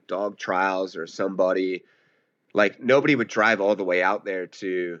have like dog trials or somebody, like nobody would drive all the way out there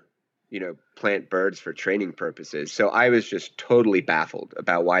to, plant birds for training purposes. So I was just totally baffled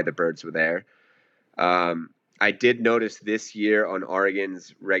about why the birds were there. I did notice this year on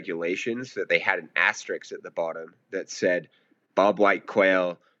Oregon's regulations that they had an asterisk at the bottom that said bobwhite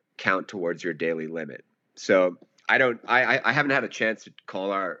quail count towards your daily limit. So I haven't had a chance to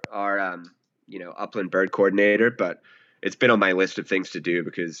call our upland bird coordinator, but it's been on my list of things to do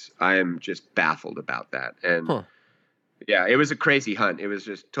because I am just baffled about that. And yeah, it was a crazy hunt. It was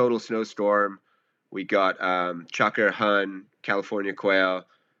just total snowstorm. We got chucker, hun, California quail.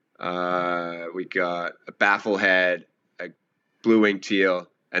 We got a bafflehead, a blue-winged teal,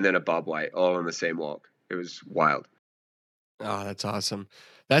 and then a bobwhite all on the same walk. It was wild. Oh, that's awesome.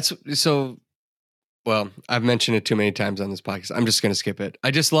 That's so. Well, I've mentioned it too many times on this podcast. I'm just going to skip it.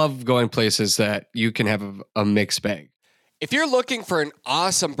 I just love going places that you can have a mixed bag. If you're looking for an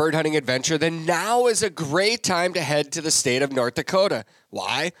awesome bird hunting adventure, then now is a great time to head to the state of North Dakota.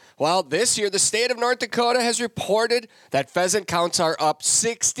 Why? Well, this year, the state of North Dakota has reported that pheasant counts are up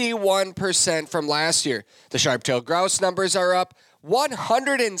 61% from last year. The sharp-tailed grouse numbers are up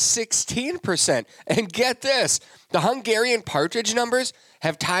 116%. And get this, the Hungarian partridge numbers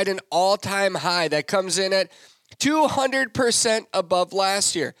have tied an all-time high that comes in at 200% above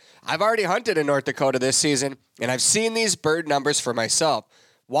last year. I've already hunted in North Dakota this season, and I've seen these bird numbers for myself.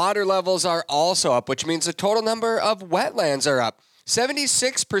 Water levels are also up, which means the total number of wetlands are up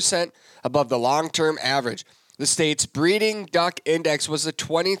 76% above the long-term average. The state's breeding duck index was the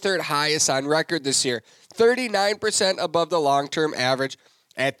 23rd highest on record this year, 39% above the long-term average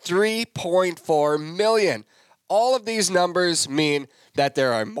at 3.4 million. All of these numbers mean that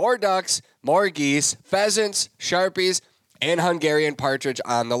there are more ducks, more geese, pheasants, sharpies, and Hungarian partridge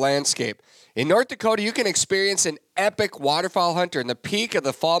on the landscape. In North Dakota, you can experience an epic waterfowl hunt during the peak of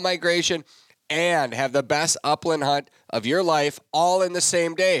the fall migration and have the best upland hunt of your life all in the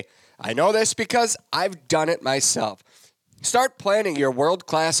same day. I know this because I've done it myself. Start planning your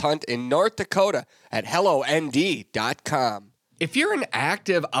world-class hunt in North Dakota at hellond.com. If you're an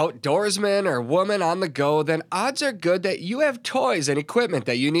active outdoorsman or woman on the go, then odds are good that you have toys and equipment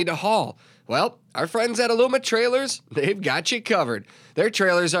that you need to haul. Well, our friends at Aluma Trailers, they've got you covered. Their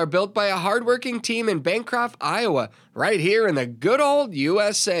trailers are built by a hardworking team in Bancroft, Iowa, right here in the good old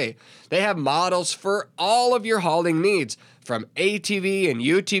USA. They have models for all of your hauling needs, from ATV and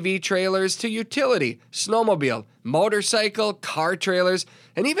UTV trailers to utility, snowmobile, motorcycle, car trailers,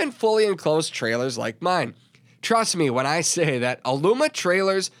 and even fully enclosed trailers like mine. Trust me when I say that Aluma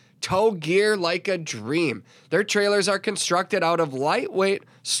Trailers tow gear like a dream. Their trailers are constructed out of lightweight,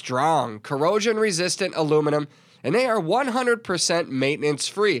 strong, corrosion-resistant aluminum, and they are 100%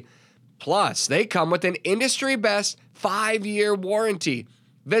 maintenance-free. Plus, they come with an industry-best 5-year warranty.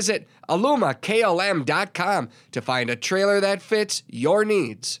 Visit alumaklm.com to find a trailer that fits your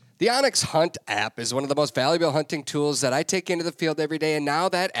needs. The onX Hunt app is one of the most valuable hunting tools that I take into the field every day, and now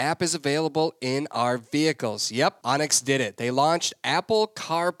that app is available in our vehicles. Yep, onX did it. They launched Apple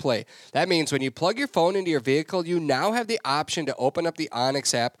CarPlay. That means when you plug your phone into your vehicle, you now have the option to open up the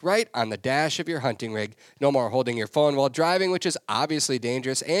onX app right on the dash of your hunting rig. No more holding your phone while driving, which is obviously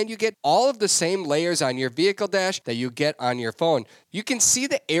dangerous, and you get all of the same layers on your vehicle dash that you get on your phone. You can see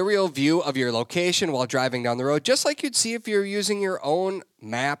the aerial view of your location while driving down the road, just like you'd see if you're using your own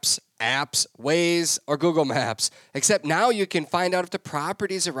maps, apps, Waze, or Google Maps. Except now you can find out if the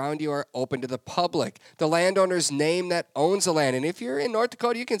properties around you are open to the public, the landowner's name that owns the land. And if you're in North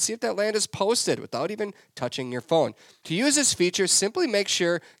Dakota, you can see if that land is posted without even touching your phone. To use this feature, simply make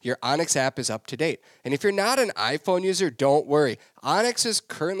sure your onX app is up to date. And if you're not an iPhone user, don't worry. onX is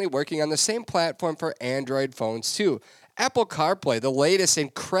currently working on the same platform for Android phones too. Apple CarPlay, the latest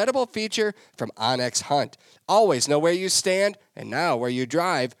incredible feature from onX Hunt. Always know where you stand, and now where you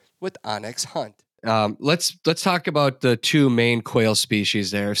drive with onX Hunt. Let's talk about the two main quail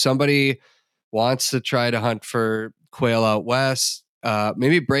species there. If somebody wants to try to hunt for quail out west,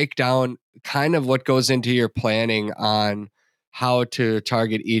 maybe break down kind of what goes into your planning on how to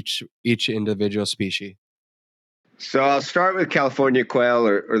target each individual species. So I'll start with California quail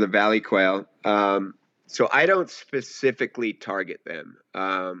or the valley quail. So I don't specifically target them.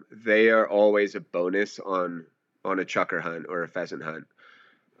 They are always a bonus on a chucker hunt or a pheasant hunt.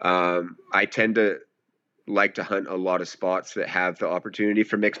 I tend to like to hunt a lot of spots that have the opportunity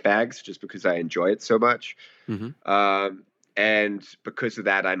for mixed bags just because I enjoy it so much. Mm-hmm. And because of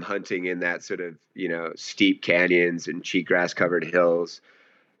that, I'm hunting in that sort of, steep canyons and cheatgrass covered hills.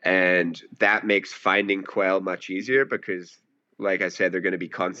 And that makes finding quail much easier because like I said, they're going to be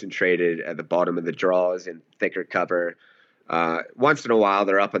concentrated at the bottom of the draws in thicker cover. Once in a while,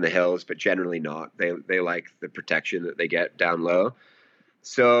 they're up on the hills, but generally not. They like the protection that they get down low.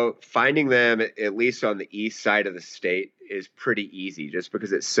 So finding them, at least on the east side of the state, is pretty easy just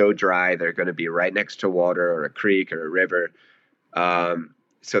because it's so dry. They're going to be right next to water or a creek or a river.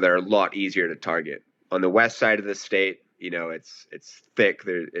 So they're a lot easier to target. On the west side of the state, it's thick.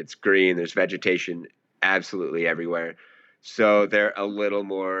 It's green. There's vegetation absolutely everywhere. So they're a little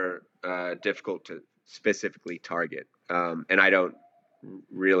more difficult to specifically target. And I don't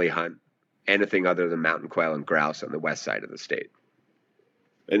really hunt anything other than mountain quail and grouse on the west side of the state.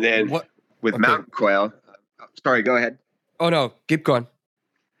 And then with mountain quail, sorry, go ahead. Oh, no, keep going.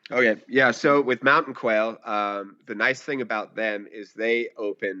 Okay. Yeah. So with mountain quail, the nice thing about them is they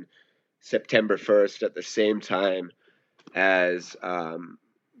open September 1st at the same time as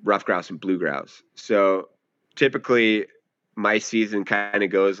rough grouse and blue grouse. So typically my season kind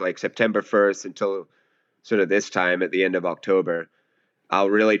of goes like September 1st until sort of this time at the end of October. I'll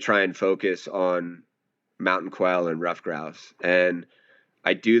really try and focus on mountain quail and rough grouse. And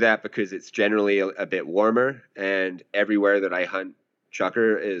I do that because it's generally a bit warmer, and everywhere that I hunt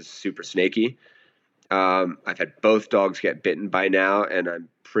chucker is super snaky. I've had both dogs get bitten by now, and I'm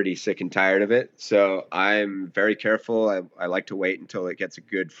pretty sick and tired of it. So I'm very careful. I like to wait until it gets a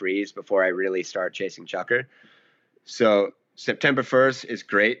good freeze before I really start chasing chucker. So September 1st is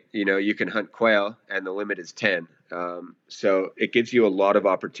great. You can hunt quail, and the limit is 10. So it gives you a lot of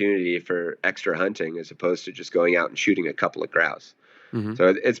opportunity for extra hunting as opposed to just going out and shooting a couple of grouse. Mm-hmm.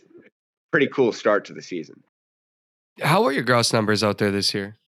 So it's a pretty cool start to the season. How are your grouse numbers out there this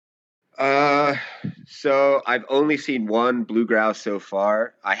year? So I've only seen one blue grouse so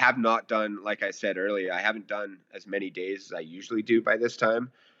far. I have not done, like I said earlier, I haven't done as many days as I usually do by this time.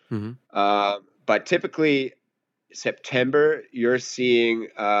 Mm-hmm. But typically September, you're seeing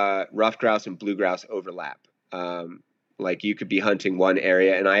rough grouse and blue grouse overlap. Like you could be hunting one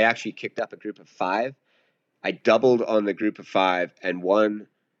area, and I actually kicked up a group of 5. I doubled on the group of 5, and one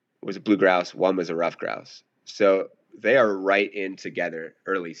was a blue grouse, one was a rough grouse. So they are right in together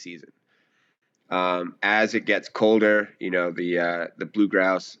early season. As it gets colder, the blue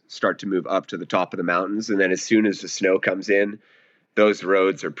grouse start to move up to the top of the mountains. And then as soon as the snow comes in, those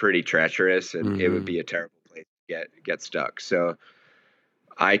roads are pretty treacherous, and it would be a terrible place to get stuck. So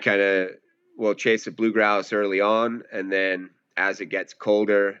I kind of will chase a blue grouse early on. And then as it gets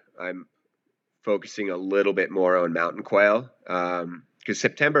colder, I'm focusing a little bit more on mountain quail. Because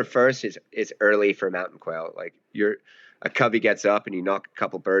September 1st is early for mountain quail. Like a covey gets up and you knock a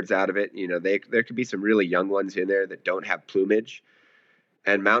couple birds out of it. There could be some really young ones in there that don't have plumage.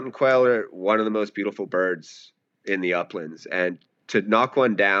 And mountain quail are one of the most beautiful birds in the uplands. And to knock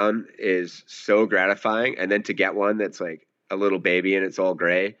one down is so gratifying. And then to get one that's like a little baby and it's all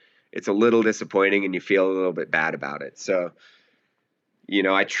gray, it's a little disappointing and you feel a little bit bad about it. So,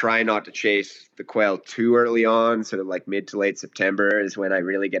 I try not to chase the quail too early on, sort of like mid to late September is when I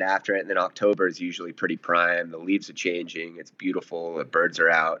really get after it. And then October is usually pretty prime. The leaves are changing. It's beautiful. The birds are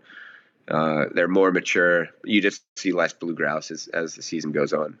out. They're more mature. You just see less blue grouse as the season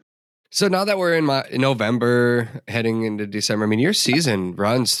goes on. So now that we're in November, heading into December, I mean, your season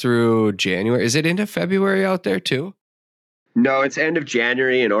runs through January. Is it into February out there too? No, it's end of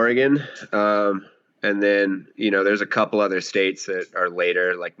January in Oregon. And then, there's a couple other states that are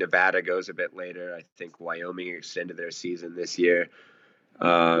later, like Nevada goes a bit later. I think Wyoming extended their season this year.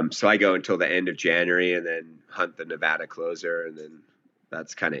 So I go until the end of January and then hunt the Nevada closer. And then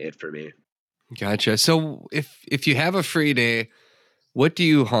that's kind of it for me. Gotcha. So if you have a free day, what do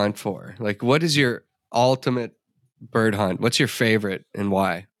you hunt for? Like, what is your ultimate bird hunt? What's your favorite and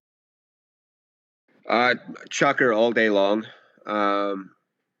why? Chucker all day long.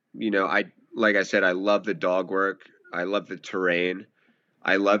 Like I said, I love the dog work. I love the terrain.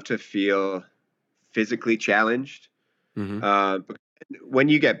 I love to feel physically challenged. Mm-hmm. When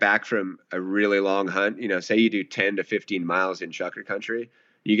you get back from a really long hunt, say you do 10 to 15 miles in chucker country,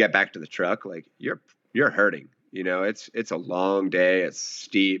 you get back to the truck, like you're hurting. It's a long day. It's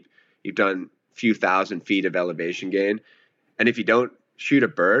steep. You've done a few thousand feet of elevation gain. And if you don't shoot a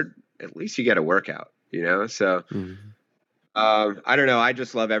bird, at least you get a workout, So mm-hmm. I don't know. I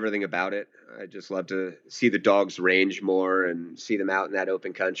just love everything about it. I just love to see the dogs range more and see them out in that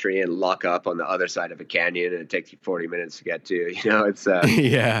open country and lock up on the other side of a canyon. And it takes you 40 minutes to get to, it's,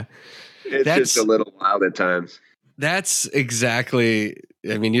 yeah, it's just a little wild at times. That's exactly,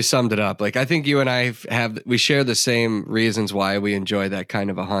 I mean, you summed it up. Like, I think you and I we share the same reasons why we enjoy that kind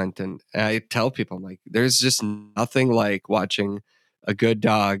of a hunt. And I tell people, I'm like, there's just nothing like watching a good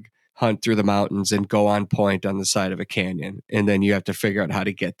dog hunt through the mountains and go on point on the side of a canyon. And then you have to figure out how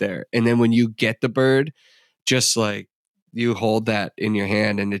to get there. And then when you get the bird, just like you hold that in your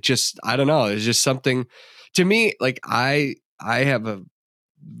hand, and it just, I don't know, it's just something to me. Like I have a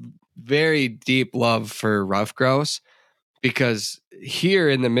very deep love for rough grouse, because here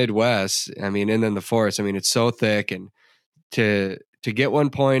in the Midwest, I mean, and in the forest, I mean, it's so thick, and to get one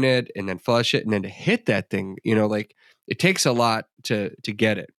pointed and then flush it and then to hit that thing, like it takes a lot to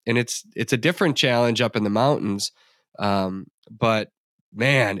get it. And it's a different challenge up in the mountains. But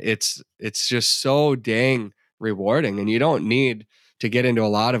man, it's just so dang rewarding, and you don't need to get into a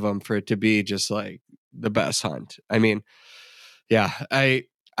lot of them for it to be just like the best hunt. I mean, yeah, I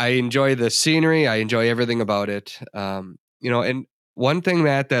enjoy the scenery. I enjoy everything about it. And one thing,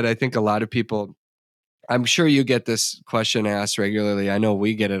 Matt, that I think a lot of people, I'm sure you get this question asked regularly. I know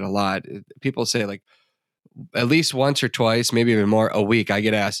we get it a lot. People say, like, at least once or twice, maybe even more a week, I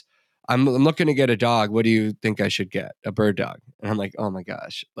get asked, I'm looking to get a dog. What do you think I should get? A bird dog. And I'm like, oh my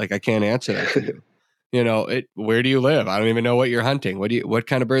gosh, like I can't answer that for you. Where do you live? I don't even know what you're hunting. What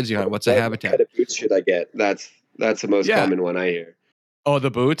kind of birds do you hunt? What's the What habitat? kind of boots should I get? That's the most Yeah. common one I hear. Oh,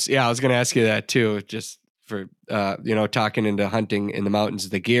 the boots. Yeah. I was going to ask you that too, just for, talking into hunting in the mountains,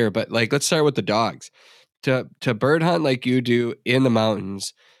 the gear, but like, let's start with the dogs. To bird hunt like you do in the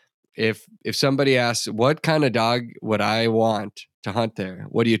mountains, if somebody asks what kind of dog would I want to hunt there,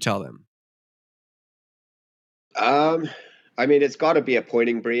 what do you tell them? I mean, it's got to be a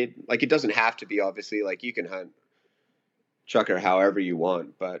pointing breed. Like, it doesn't have to be, obviously. Like, you can hunt chucker however you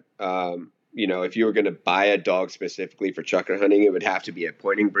want, but if you were going to buy a dog specifically for chucker hunting, it would have to be a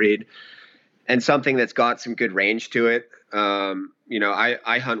pointing breed and something that's got some good range to it.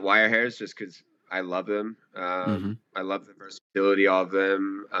 I hunt wire hairs just because I love them. I love the versatility of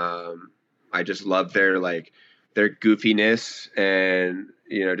them. I just love their goofiness and,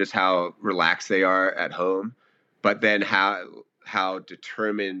 just how relaxed they are at home, but then how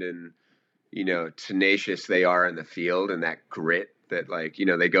determined and, tenacious they are in the field, and that grit that, like,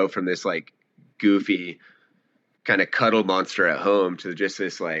 they go from this like goofy kind of cuddle monster at home to just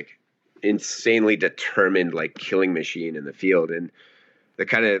this like insanely determined like killing machine in the field. And the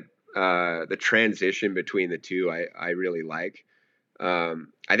kind of the transition between the two I really like.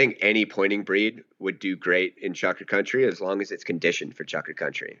 I think any pointing breed would do great in chucker country as long as it's conditioned for chucker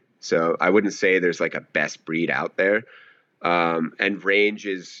country. So I wouldn't say there's like a best breed out there. And range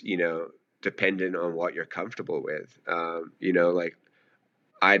is, dependent on what you're comfortable with. Like,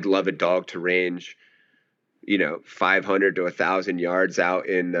 I'd love a dog to range, 500 to 1,000 yards out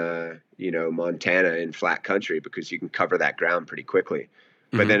in, Montana in flat country, because you can cover that ground pretty quickly.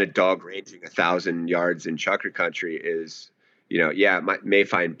 But then a dog ranging 1,000 yards in chucker country is, it may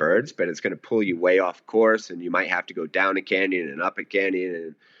find birds, but it's going to pull you way off course, and you might have to go down a canyon and up a canyon.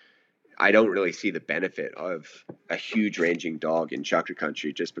 And I don't really see the benefit of a huge ranging dog in chucker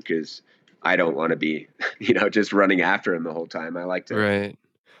country, just because I don't want to be, just running after him the whole time. I like to. Right.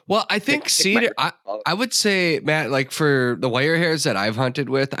 Well, I think cedar, I would say, Matt, like for the wire hairs that I've hunted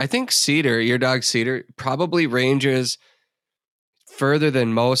with, I think cedar, your dog cedar, probably ranges further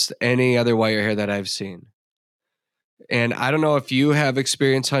than most any other wire hair that I've seen. And I don't know if you have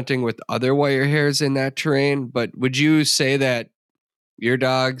experience hunting with other wire hairs in that terrain, but would you say that your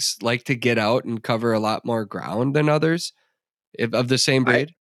dogs like to get out and cover a lot more ground than others of the same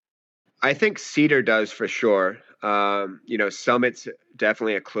breed? I think cedar does for sure. Summit's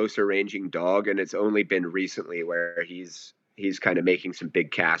definitely a closer ranging dog, and it's only been recently where he's kind of making some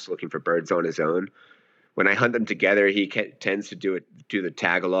big casts looking for birds on his own. When I hunt them together, he tends to do the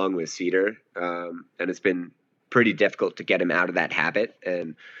tag along with cedar, and it's been pretty difficult to get him out of that habit.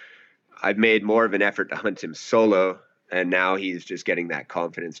 And I've made more of an effort to hunt him solo, and now he's just getting that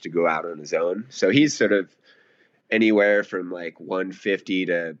confidence to go out on his own. So he's sort of anywhere from like 150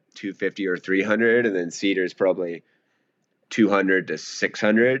 to 250 or 300, and then cedar's probably 200 to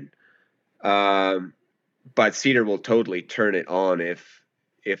 600. But cedar will totally turn it on if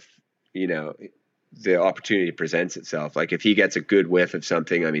the opportunity presents itself. Like, if he gets a good whiff of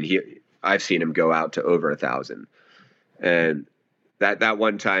something, I mean, I've seen him go out to over 1,000. And that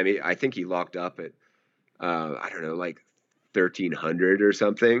one time, I think he locked up at, I don't know, like 1,300 or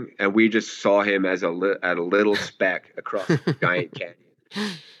something. And we just saw him as at a little speck across the giant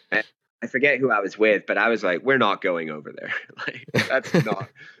canyon. And I forget who I was with, but I was like, we're not going over there. Like, that's not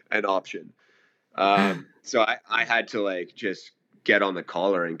an option. So I had to like just get on the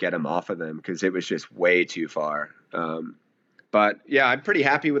collar and get him off of them, because it was just way too far. But yeah, I'm pretty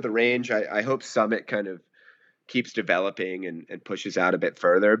happy with the range. I hope Summit kind of keeps developing and pushes out a bit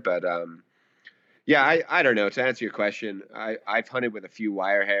further. But Yeah, I don't know. To answer your question, I've hunted with a few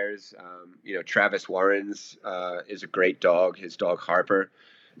wire hairs. Travis Warren's is a great dog. His dog Harper,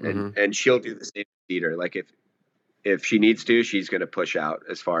 and Hmm. and she'll do the same cedar. Like if she needs to, she's going to push out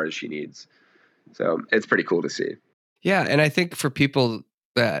as far as she needs. So it's pretty cool to see. Yeah, and I think for people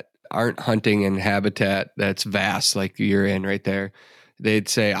that aren't hunting in habitat that's vast, like you're in right there, they'd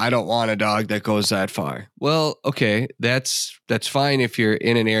say, "I don't want a dog that goes that far." Well, okay, that's fine if you're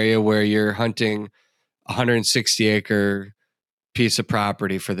in an area where you're hunting 160-acre piece of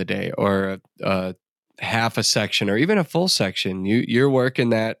property for the day, or a half a section, or even a full section. You're working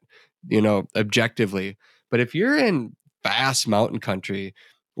that, objectively. But if you're in vast mountain country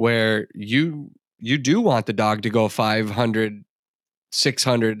where you do want the dog to go 500,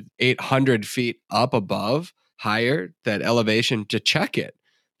 600, 800 feet up above, higher, that elevation, to check it,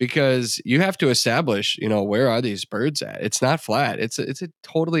 because you have to establish, where are these birds at? It's not flat. It's a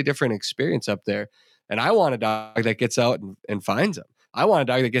totally different experience up there. And I want a dog that gets out and finds them. I want a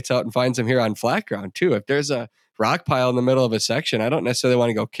dog that gets out and finds them here on flat ground too. If there's a rock pile in the middle of a section, I don't necessarily want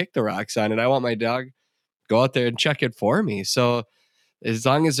to go kick the rocks on it. I want my dog go out there and check it for me. So as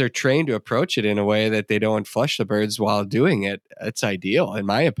long as they're trained to approach it in a way that they don't flush the birds while doing it, it's ideal in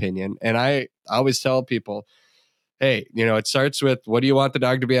my opinion. And I always tell people, hey, it starts with, what do you want the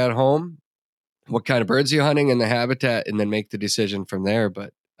dog to be at home? What kind of birds are you hunting in the habitat? And then make the decision from there.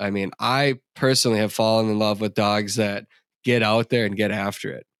 But I mean, I personally have fallen in love with dogs that get out there and get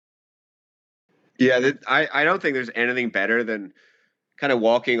after it. Yeah, I don't think there's anything better than kind of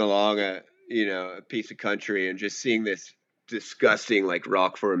walking along a piece of country and just seeing this disgusting like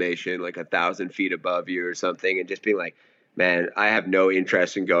rock formation like 1,000 feet above you or something, and just being like, man, I have no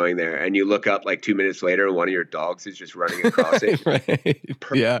interest in going there. And you look up like 2 minutes later and one of your dogs is just running across it. Right.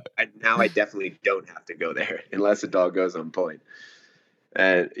 Yeah. Now I definitely don't have to go there unless the dog goes on point.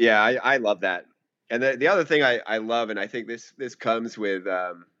 And yeah, I love that. And the other thing I love, and I think this comes with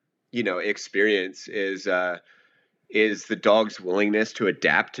experience, is the dog's willingness to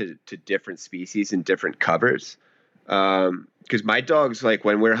adapt to different species and different covers. Because my dogs, like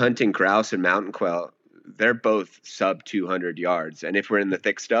when we're hunting grouse and mountain quail, they're both sub 200 yards, and if we're in the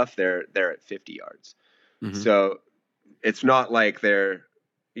thick stuff, they're at 50 yards. Mm-hmm. So it's not like they're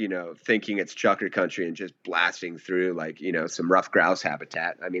thinking it's chucker country and just blasting through like some rough grouse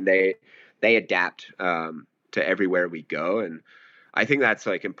habitat. I mean, they adapt to everywhere we go, and I think that's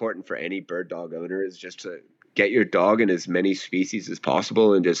like important for any bird dog owner, is just to get your dog in as many species as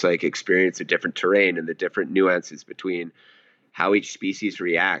possible and just like experience the different terrain and the different nuances between how each species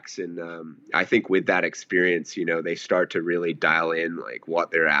reacts. And I think with that experience, they start to really dial in like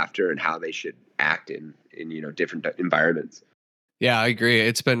what they're after and how they should act in different environments. Yeah, I agree.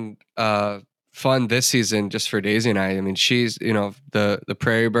 It's been fun this season just for Daisy and I. I mean, she's, the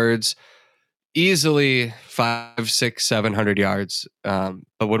prairie birds, easily 5, 6, 700 yards. But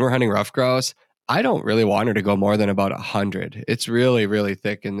when we're hunting rough grouse, I don't really want her to go more than about 100. It's really, really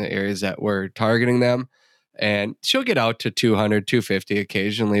thick in the areas that we're targeting them. And she'll get out to 200, 250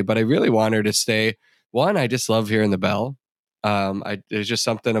 occasionally, but I really want her to stay. One, I just love hearing the bell. There's just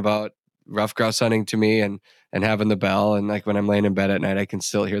something about rough grouse hunting to me, and having the bell. And like when I'm laying in bed at night, I can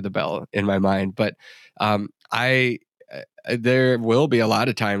still hear the bell in my mind. But I there will be a lot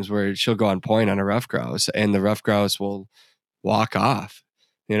of times where she'll go on point on a rough grouse, and the rough grouse will walk off.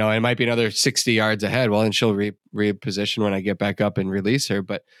 It might be another 60 yards ahead. Well, and she'll reposition when I get back up and release her.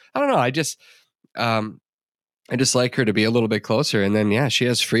 But I don't know. Um, I just like her to be a little bit closer. And then, yeah, she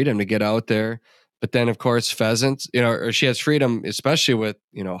has freedom to get out there. But then, of course, pheasants, or she has freedom, especially with,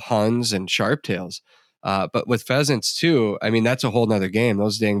 huns and sharptails. But with pheasants too, I mean, that's a whole nother game.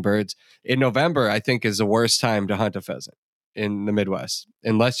 Those dang birds. In November, I think, is the worst time to hunt a pheasant in the Midwest,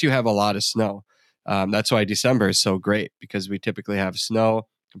 unless you have a lot of snow. That's why December is so great, because we typically have snow.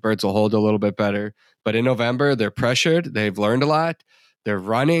 Birds will hold a little bit better. But in November, they're pressured. They've learned a lot. They're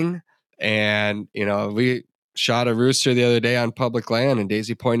running. And, we shot a rooster the other day on public land, and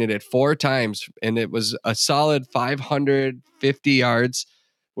Daisy pointed it 4 times, and it was a solid 550 yards.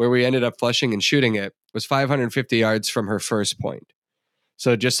 Where we ended up flushing and shooting it was 550 yards from her first point.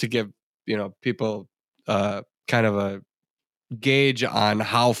 So just to give, people kind of a gauge on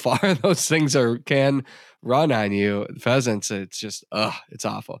how far those things can run on you. Pheasants, it's just it's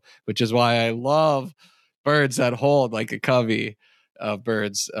awful. Which is why I love birds that hold like a covey of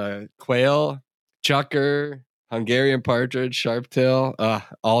birds. Quail, chucker, Hungarian partridge, sharptail,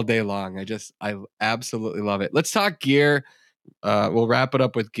 all day long. I absolutely love it. Let's talk gear. We'll wrap it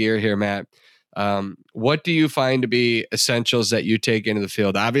up with gear here, Matt. What do you find to be essentials that you take into the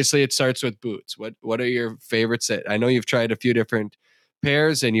field? Obviously, it starts with boots. What are your favorites? That I know you've tried a few different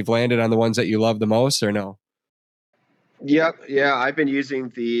pairs and you've landed on the ones that you love the most, or no? Yep. Yeah. I've been using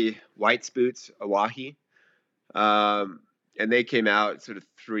the Whites boots, Awahi. And they came out sort of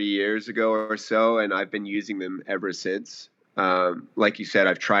 3 years ago or so, and I've been using them ever since. Like you said,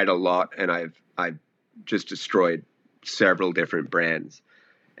 I've tried a lot, and I've just destroyed several different brands,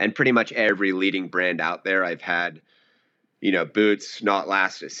 and pretty much every leading brand out there. I've had, boots not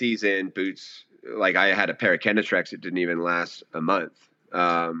last a season. Boots, like I had a pair of Kenetrex that didn't even last a month.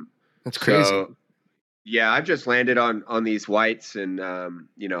 That's crazy. So yeah, I've just landed on these whites, and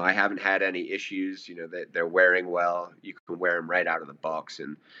I haven't had any issues. They're wearing well. You can wear them right out of the box,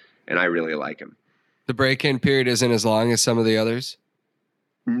 and I really like them. The break-in period isn't as long as some of the others?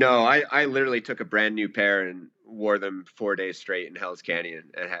 No, I literally took a brand new pair and wore them 4 days straight in Hell's Canyon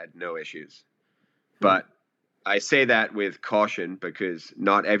and had no issues. But I say that with caution because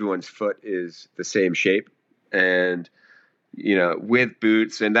not everyone's foot is the same shape. And, with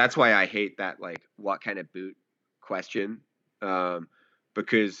boots, and that's why I hate that, like, what kind of boot question.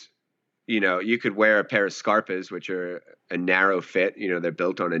 Because, you could wear a pair of Scarpas, which are a narrow fit, they're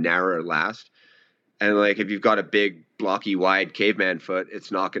built on a narrower last. And like, if you've got a big, blocky, wide caveman foot,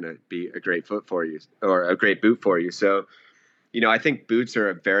 it's not going to be a great foot for you or a great boot for you. So, I think boots are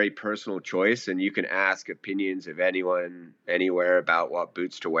a very personal choice, and you can ask opinions of anyone, anywhere about what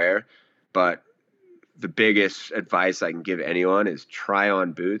boots to wear. But the biggest advice I can give anyone is try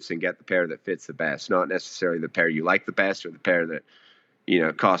on boots and get the pair that fits the best, not necessarily the pair you like the best or the pair that,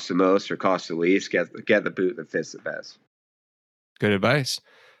 costs the most or costs the least. Get the boot that fits the best. Good advice.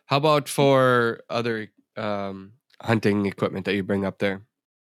 How about for other hunting equipment that you bring up there?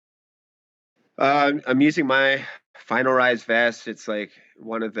 I'm using my Final Rise vest. It's like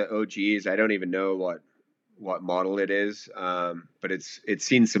one of the OGs. I don't even know what model it is, but it's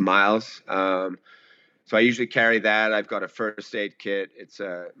seen some miles. So I usually carry that. I've got a first aid kit. It's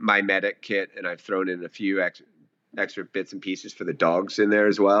my medic kit, and I've thrown in a few extra bits and pieces for the dogs in there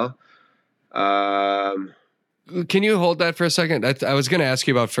as well. Can you hold that for a second? I was going to ask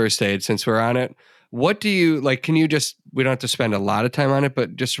you about first aid since we're on it. What do you like? Can you just, we don't have to spend a lot of time on it,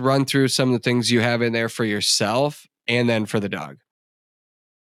 but just run through some of the things you have in there for yourself and then for the dog.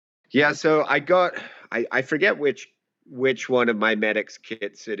 Yeah. So I forget which one of my medic's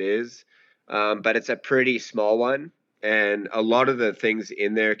kits it is, but it's a pretty small one. And a lot of the things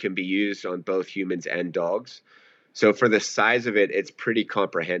in there can be used on both humans and dogs. So for the size of it, it's pretty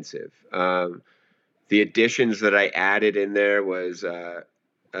comprehensive. The additions that I added in there was a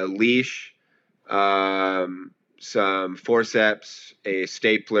leash, some forceps, a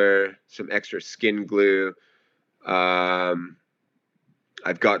stapler, some extra skin glue. I've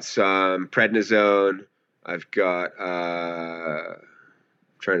got some prednisone. I've got,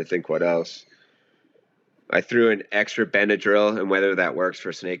 trying to think what else. I threw an extra Benadryl, and whether that works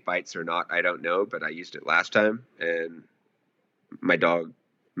for snake bites or not, I don't know, but I used it last time, and my dog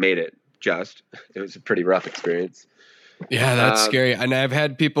made it. It was a pretty rough experience. Yeah, that's scary. And I've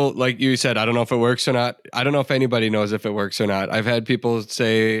had people, like you said, I don't know if it works or not. I don't know if anybody knows if it works or not. I've had people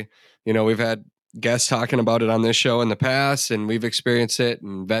say, we've had guests talking about it on this show in the past, and we've experienced it,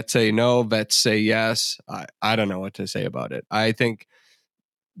 and vets say no, vets say yes. I don't know what to say about it. I think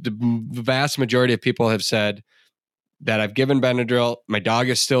the vast majority of people have said that I've given Benadryl, my dog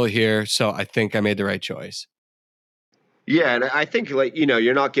is still here, so I think I made the right choice. Yeah, and I think, like,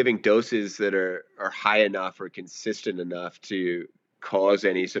 you're not giving doses that are high enough or consistent enough to cause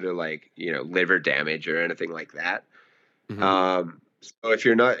any sort of, like, liver damage or anything like that. Mm-hmm. So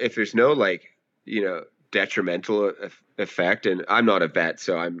if there's no, like, detrimental effect, and I'm not a vet,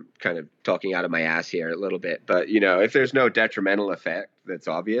 so I'm kind of talking out of my ass here a little bit, but if there's no detrimental effect that's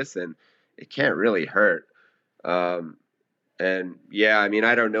obvious, then it can't really hurt. And yeah, I mean,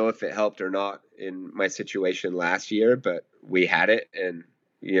 I don't know if it helped or not in my situation last year, but we had it, and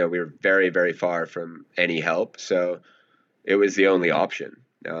we were very, very far from any help, so it was the only option.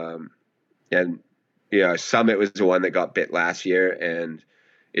 And Summit was the one that got bit last year, and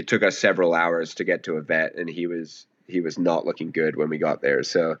it took us several hours to get to a vet, and he was not looking good when we got there.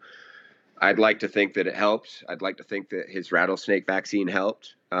 So I'd like to think that it helped. I'd like to think that his rattlesnake vaccine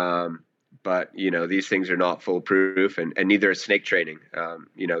helped. But these things are not foolproof, and neither is snake training.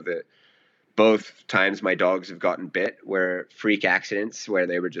 Both times my dogs have gotten bit were freak accidents where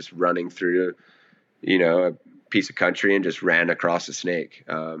they were just running through, a piece of country and just ran across a snake.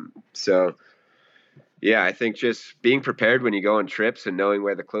 So yeah, I think just being prepared when you go on trips and knowing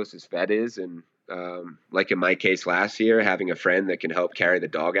where the closest vet is. And like in my case last year, having a friend that can help carry the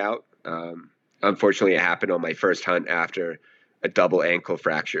dog out. Unfortunately, it happened on my first hunt after a double ankle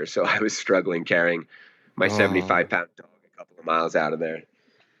fracture. So I was struggling carrying my 75-pound dog couple of miles out of there.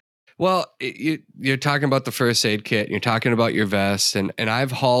 Well, you're talking about the first aid kit, and you're talking about your vest, and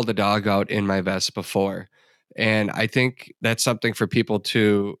I've hauled a dog out in my vest before. And I think that's something for people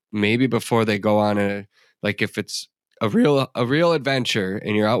to maybe before they go on like if it's a real adventure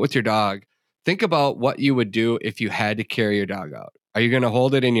and you're out with your dog, think about what you would do if you had to carry your dog out. Are you going to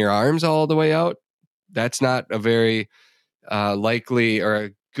hold it in your arms all the way out? That's not a very likely or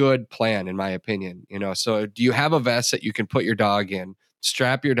a good plan, in my opinion. So do you have a vest that you can put your dog in,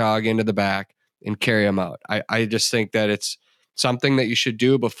 strap your dog into the back, and carry him out? I just think that it's something that you should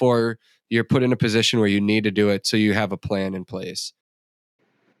do before you're put in a position where you need to do it, so you have a plan in place.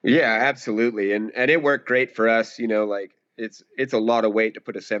 Yeah, absolutely. And it worked great for us. Like it's a lot of weight to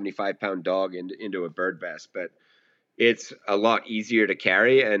put a 75-pound dog into a bird vest, but it's a lot easier to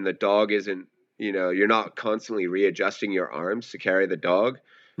carry, and the dog isn't, you're not constantly readjusting your arms to carry the dog.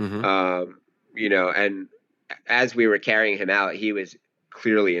 Mm-hmm. And as we were carrying him out, he was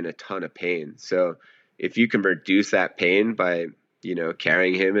clearly in a ton of pain. So if you can reduce that pain by,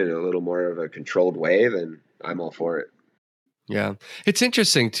 carrying him in a little more of a controlled way, then I'm all for it. Yeah. It's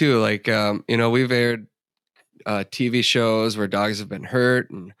interesting too. Like, we've aired TV shows where dogs have been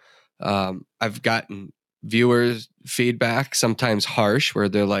hurt, and I've gotten viewers feedback, sometimes harsh, where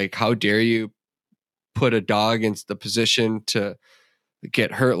they're like, how dare you put a dog in the position to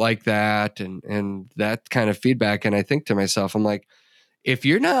get hurt like that, and that kind of feedback. And I think to myself, I'm like, if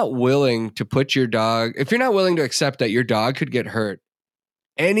you're not willing to accept that your dog could get hurt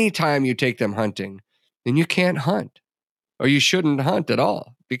anytime you take them hunting, then you can't hunt, or you shouldn't hunt at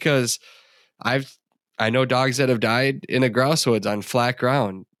all. Because I know dogs that have died in a grouse woods on flat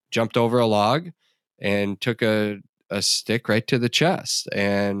ground, jumped over a log and took a stick right to the chest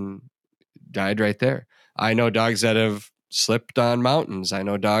and died right there. I know dogs that have slipped on mountains. I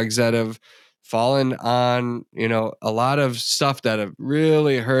know dogs that have fallen on, a lot of stuff that have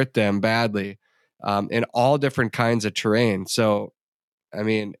really hurt them badly, in all different kinds of terrain. So, I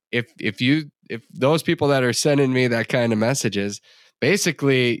mean, if those people that are sending me that kind of messages,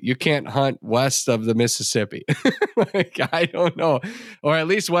 basically you can't hunt west of the Mississippi. Like, I don't know, or at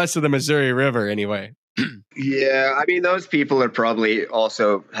least west of the Missouri River anyway. Yeah, I mean, those people are probably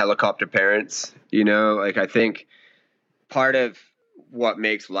also helicopter parents. Like I think part of what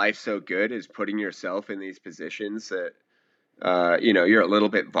makes life so good is putting yourself in these positions that, you're a little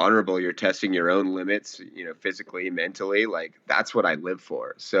bit vulnerable. You're testing your own limits, physically, mentally. Like that's what I live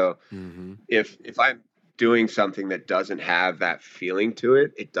for. So if I'm doing something that doesn't have that feeling to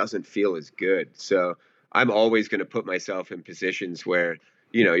it, it doesn't feel as good. So I'm always going to put myself in positions where,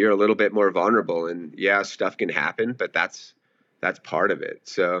 you're a little bit more vulnerable, and yeah, stuff can happen, but that's part of it.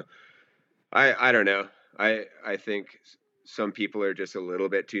 So I don't know. I think some people are just a little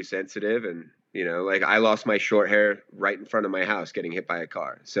bit too sensitive, and, like I lost my short hair right in front of my house getting hit by a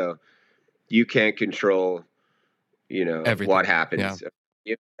car. So you can't control, Everything. what happens.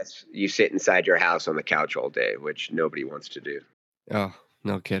 Yeah. You sit inside your house on the couch all day, which nobody wants to do. Oh,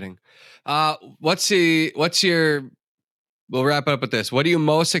 no kidding. We'll wrap up with this. What are you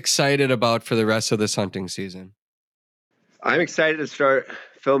most excited about for the rest of this hunting season? I'm excited to start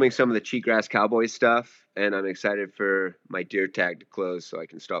filming some of the Cheatgrass Cowboys stuff, and I'm excited for my deer tag to close so I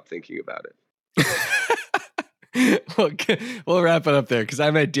can stop thinking about it. We'll wrap it up there, because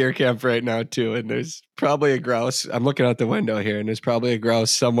I'm at deer camp right now too, and there's probably a grouse. I'm looking out the window here, and there's probably a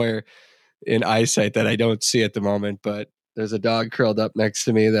grouse somewhere in eyesight that I don't see at the moment, but there's a dog curled up next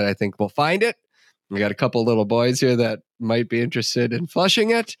to me that I think will find it. We got a couple little boys here that might be interested in flushing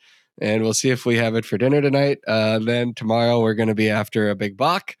it, and we'll see if we have it for dinner tonight. Then tomorrow we're going to be after a big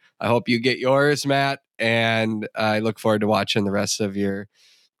buck. I hope you get yours, Matt, and I look forward to watching the rest of your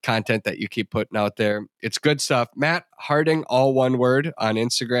content that you keep putting out there. It's good stuff. Matt Harding, all one word, on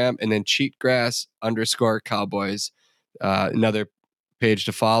Instagram, and then Cheatgrass_Cowboys, another page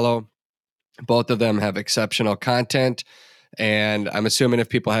to follow. Both of them have exceptional content. And I'm assuming if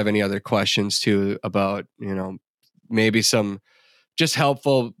people have any other questions too about, maybe some just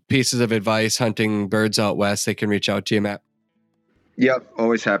helpful pieces of advice hunting birds out west, they can reach out to you, Matt. Yep.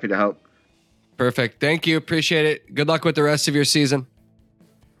 Always happy to help. Perfect. Thank you. Appreciate it. Good luck with the rest of your season.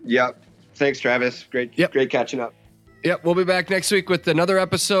 Yep. Thanks, Travis. Great catching up. Yep. We'll be back next week with another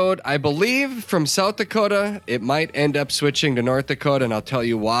episode, I believe, from South Dakota. It might end up switching to North Dakota, and I'll tell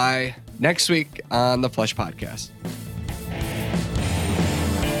you why next week on the Flush Podcast.